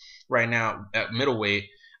fights right now at middleweight.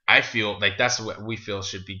 I feel like that's what we feel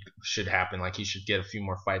should happen. Like he should get a few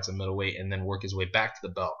more fights at middleweight and then work his way back to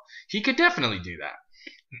the belt. He could definitely do that.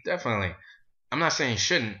 Definitely. I'm not saying he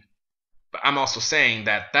shouldn't, but I'm also saying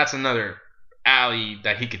that that's another alley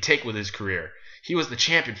that he could take with his career. He was the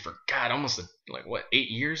champion for almost 8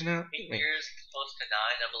 years now? 8 years, close to 9,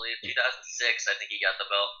 I believe. 2006, I think he got the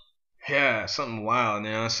belt. Yeah, something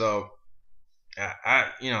wild, so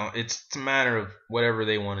it's a matter of whatever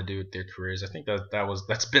they want to do with their careers. I think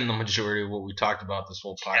that's been the majority of what we talked about this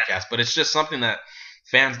whole podcast. But it's just something that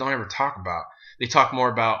fans don't ever talk about. They talk more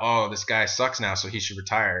about, oh, this guy sucks now, so he should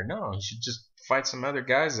retire. No, he should just fight some other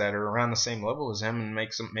guys that are around the same level as him and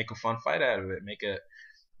make a fun fight out of it.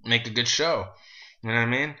 Make a good show. You know what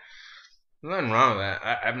I mean? There's nothing wrong with that.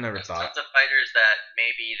 I've never thought. Tons of fighters that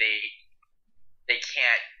maybe they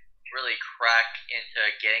can't really crack into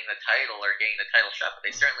getting the title or getting the title shot, but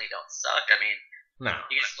they certainly don't suck. I mean, no.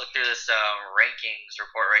 You can just look through this rankings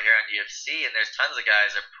report right here on UFC, and there's tons of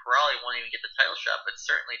guys that probably won't even get the title shot, but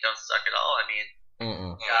certainly don't suck at all. I mean,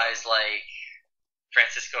 guys like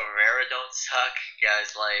Francisco Rivera don't suck.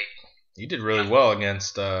 Guys like... He did really well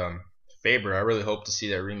against Faber. I really hope to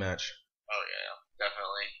see that rematch. Oh, yeah,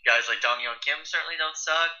 definitely. Guys like Dong Yeon Kim certainly don't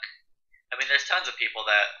suck. I mean, there's tons of people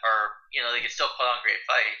that are, they can still put on great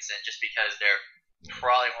fights, and just because they're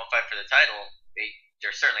probably won't fight for the title,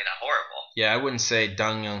 they're certainly not horrible. Yeah, I wouldn't say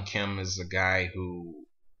Dong Yeon Kim is a guy who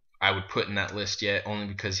I would put in that list yet, only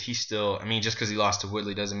because he's still, just because he lost to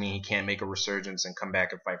Woodley doesn't mean he can't make a resurgence and come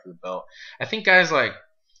back and fight for the belt. I think guys like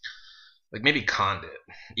maybe Condit,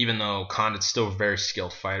 even though Condit's still a very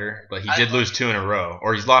skilled fighter, but he did lose 2 in a row,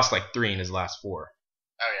 or he's lost 3 in his last 4.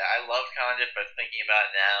 Oh yeah, I love Condit, but thinking about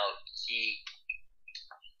it now, he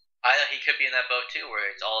could be in that boat too,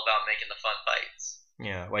 where it's all about making the fun fights.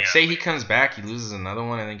 Yeah, say he comes back, he loses another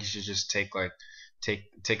one. I think he should just take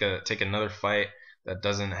another fight that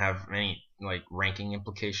doesn't have any ranking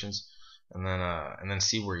implications, and then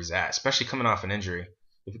see where he's at, especially coming off an injury.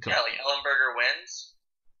 Ellenberger wins,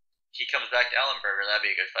 he comes back to Ellenberger, that'd be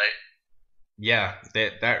a good fight. Yeah,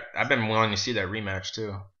 that I've been wanting to see that rematch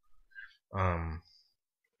too.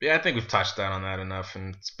 Yeah, I think we've touched on that enough,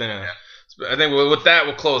 and it's been I think with that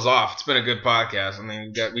we'll close off. It's been a good podcast.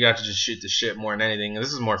 We got to just shoot the shit more than anything.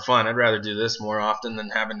 This is more fun. I'd rather do this more often than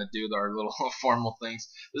having to do our little formal things.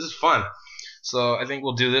 This is fun, so I think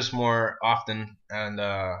we'll do this more often, and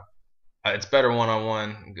it's better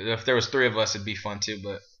one-on-one. If there was 3 of us, it'd be fun too,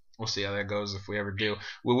 but we'll see how that goes if we ever do.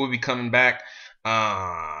 We will be coming back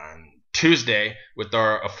on Tuesday with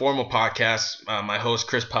a formal podcast. My host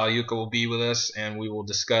Chris Pagliuca will be with us, and we will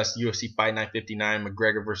discuss UFC Fight Night 59,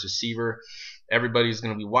 McGregor versus Seaver. Everybody's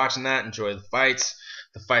going to be watching that. Enjoy the fights.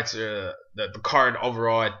 The fights are the card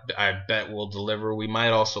overall. I bet will deliver. We might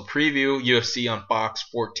also preview UFC on Fox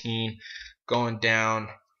 14 going down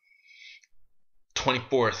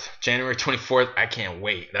January 24th. I can't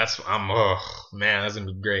wait. That's gonna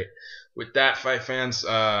be great. With that, fight fans,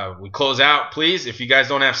 we close out. Please, if you guys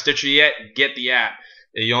don't have Stitcher yet, get the app.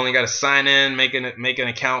 You only got to sign in, make an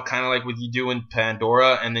account, kind of like what you do in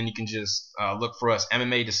Pandora, and then you can just look for us,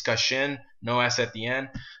 MMA Discussion, no S at the end,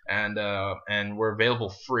 and we're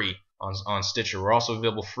available free on Stitcher. We're also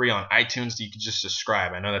available free on iTunes. You can just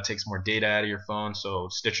subscribe. I know that takes more data out of your phone, so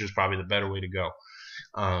Stitcher is probably the better way to go.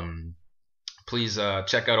 Please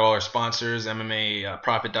check out all our sponsors,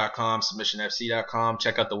 MMAprofit.com, SubmissionFC.com.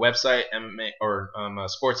 Check out the website, MMA or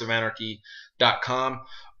sportsofanarchy.com.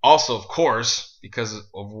 Also, of course, because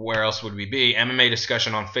of where else would we be, MMA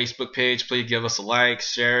discussion on Facebook page. Please give us a like,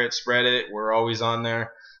 share it, spread it. We're always on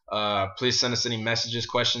there. Please send us any messages,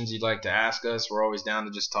 questions you'd like to ask us. We're always down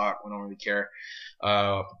to just talk. We don't really care.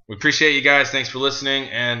 We appreciate you guys. Thanks for listening.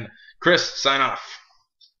 And Chris, sign off.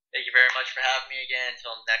 Thank you very much for having me again.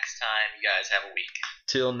 Until next time, you guys have a week.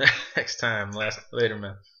 Till next time. Later,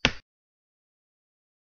 man.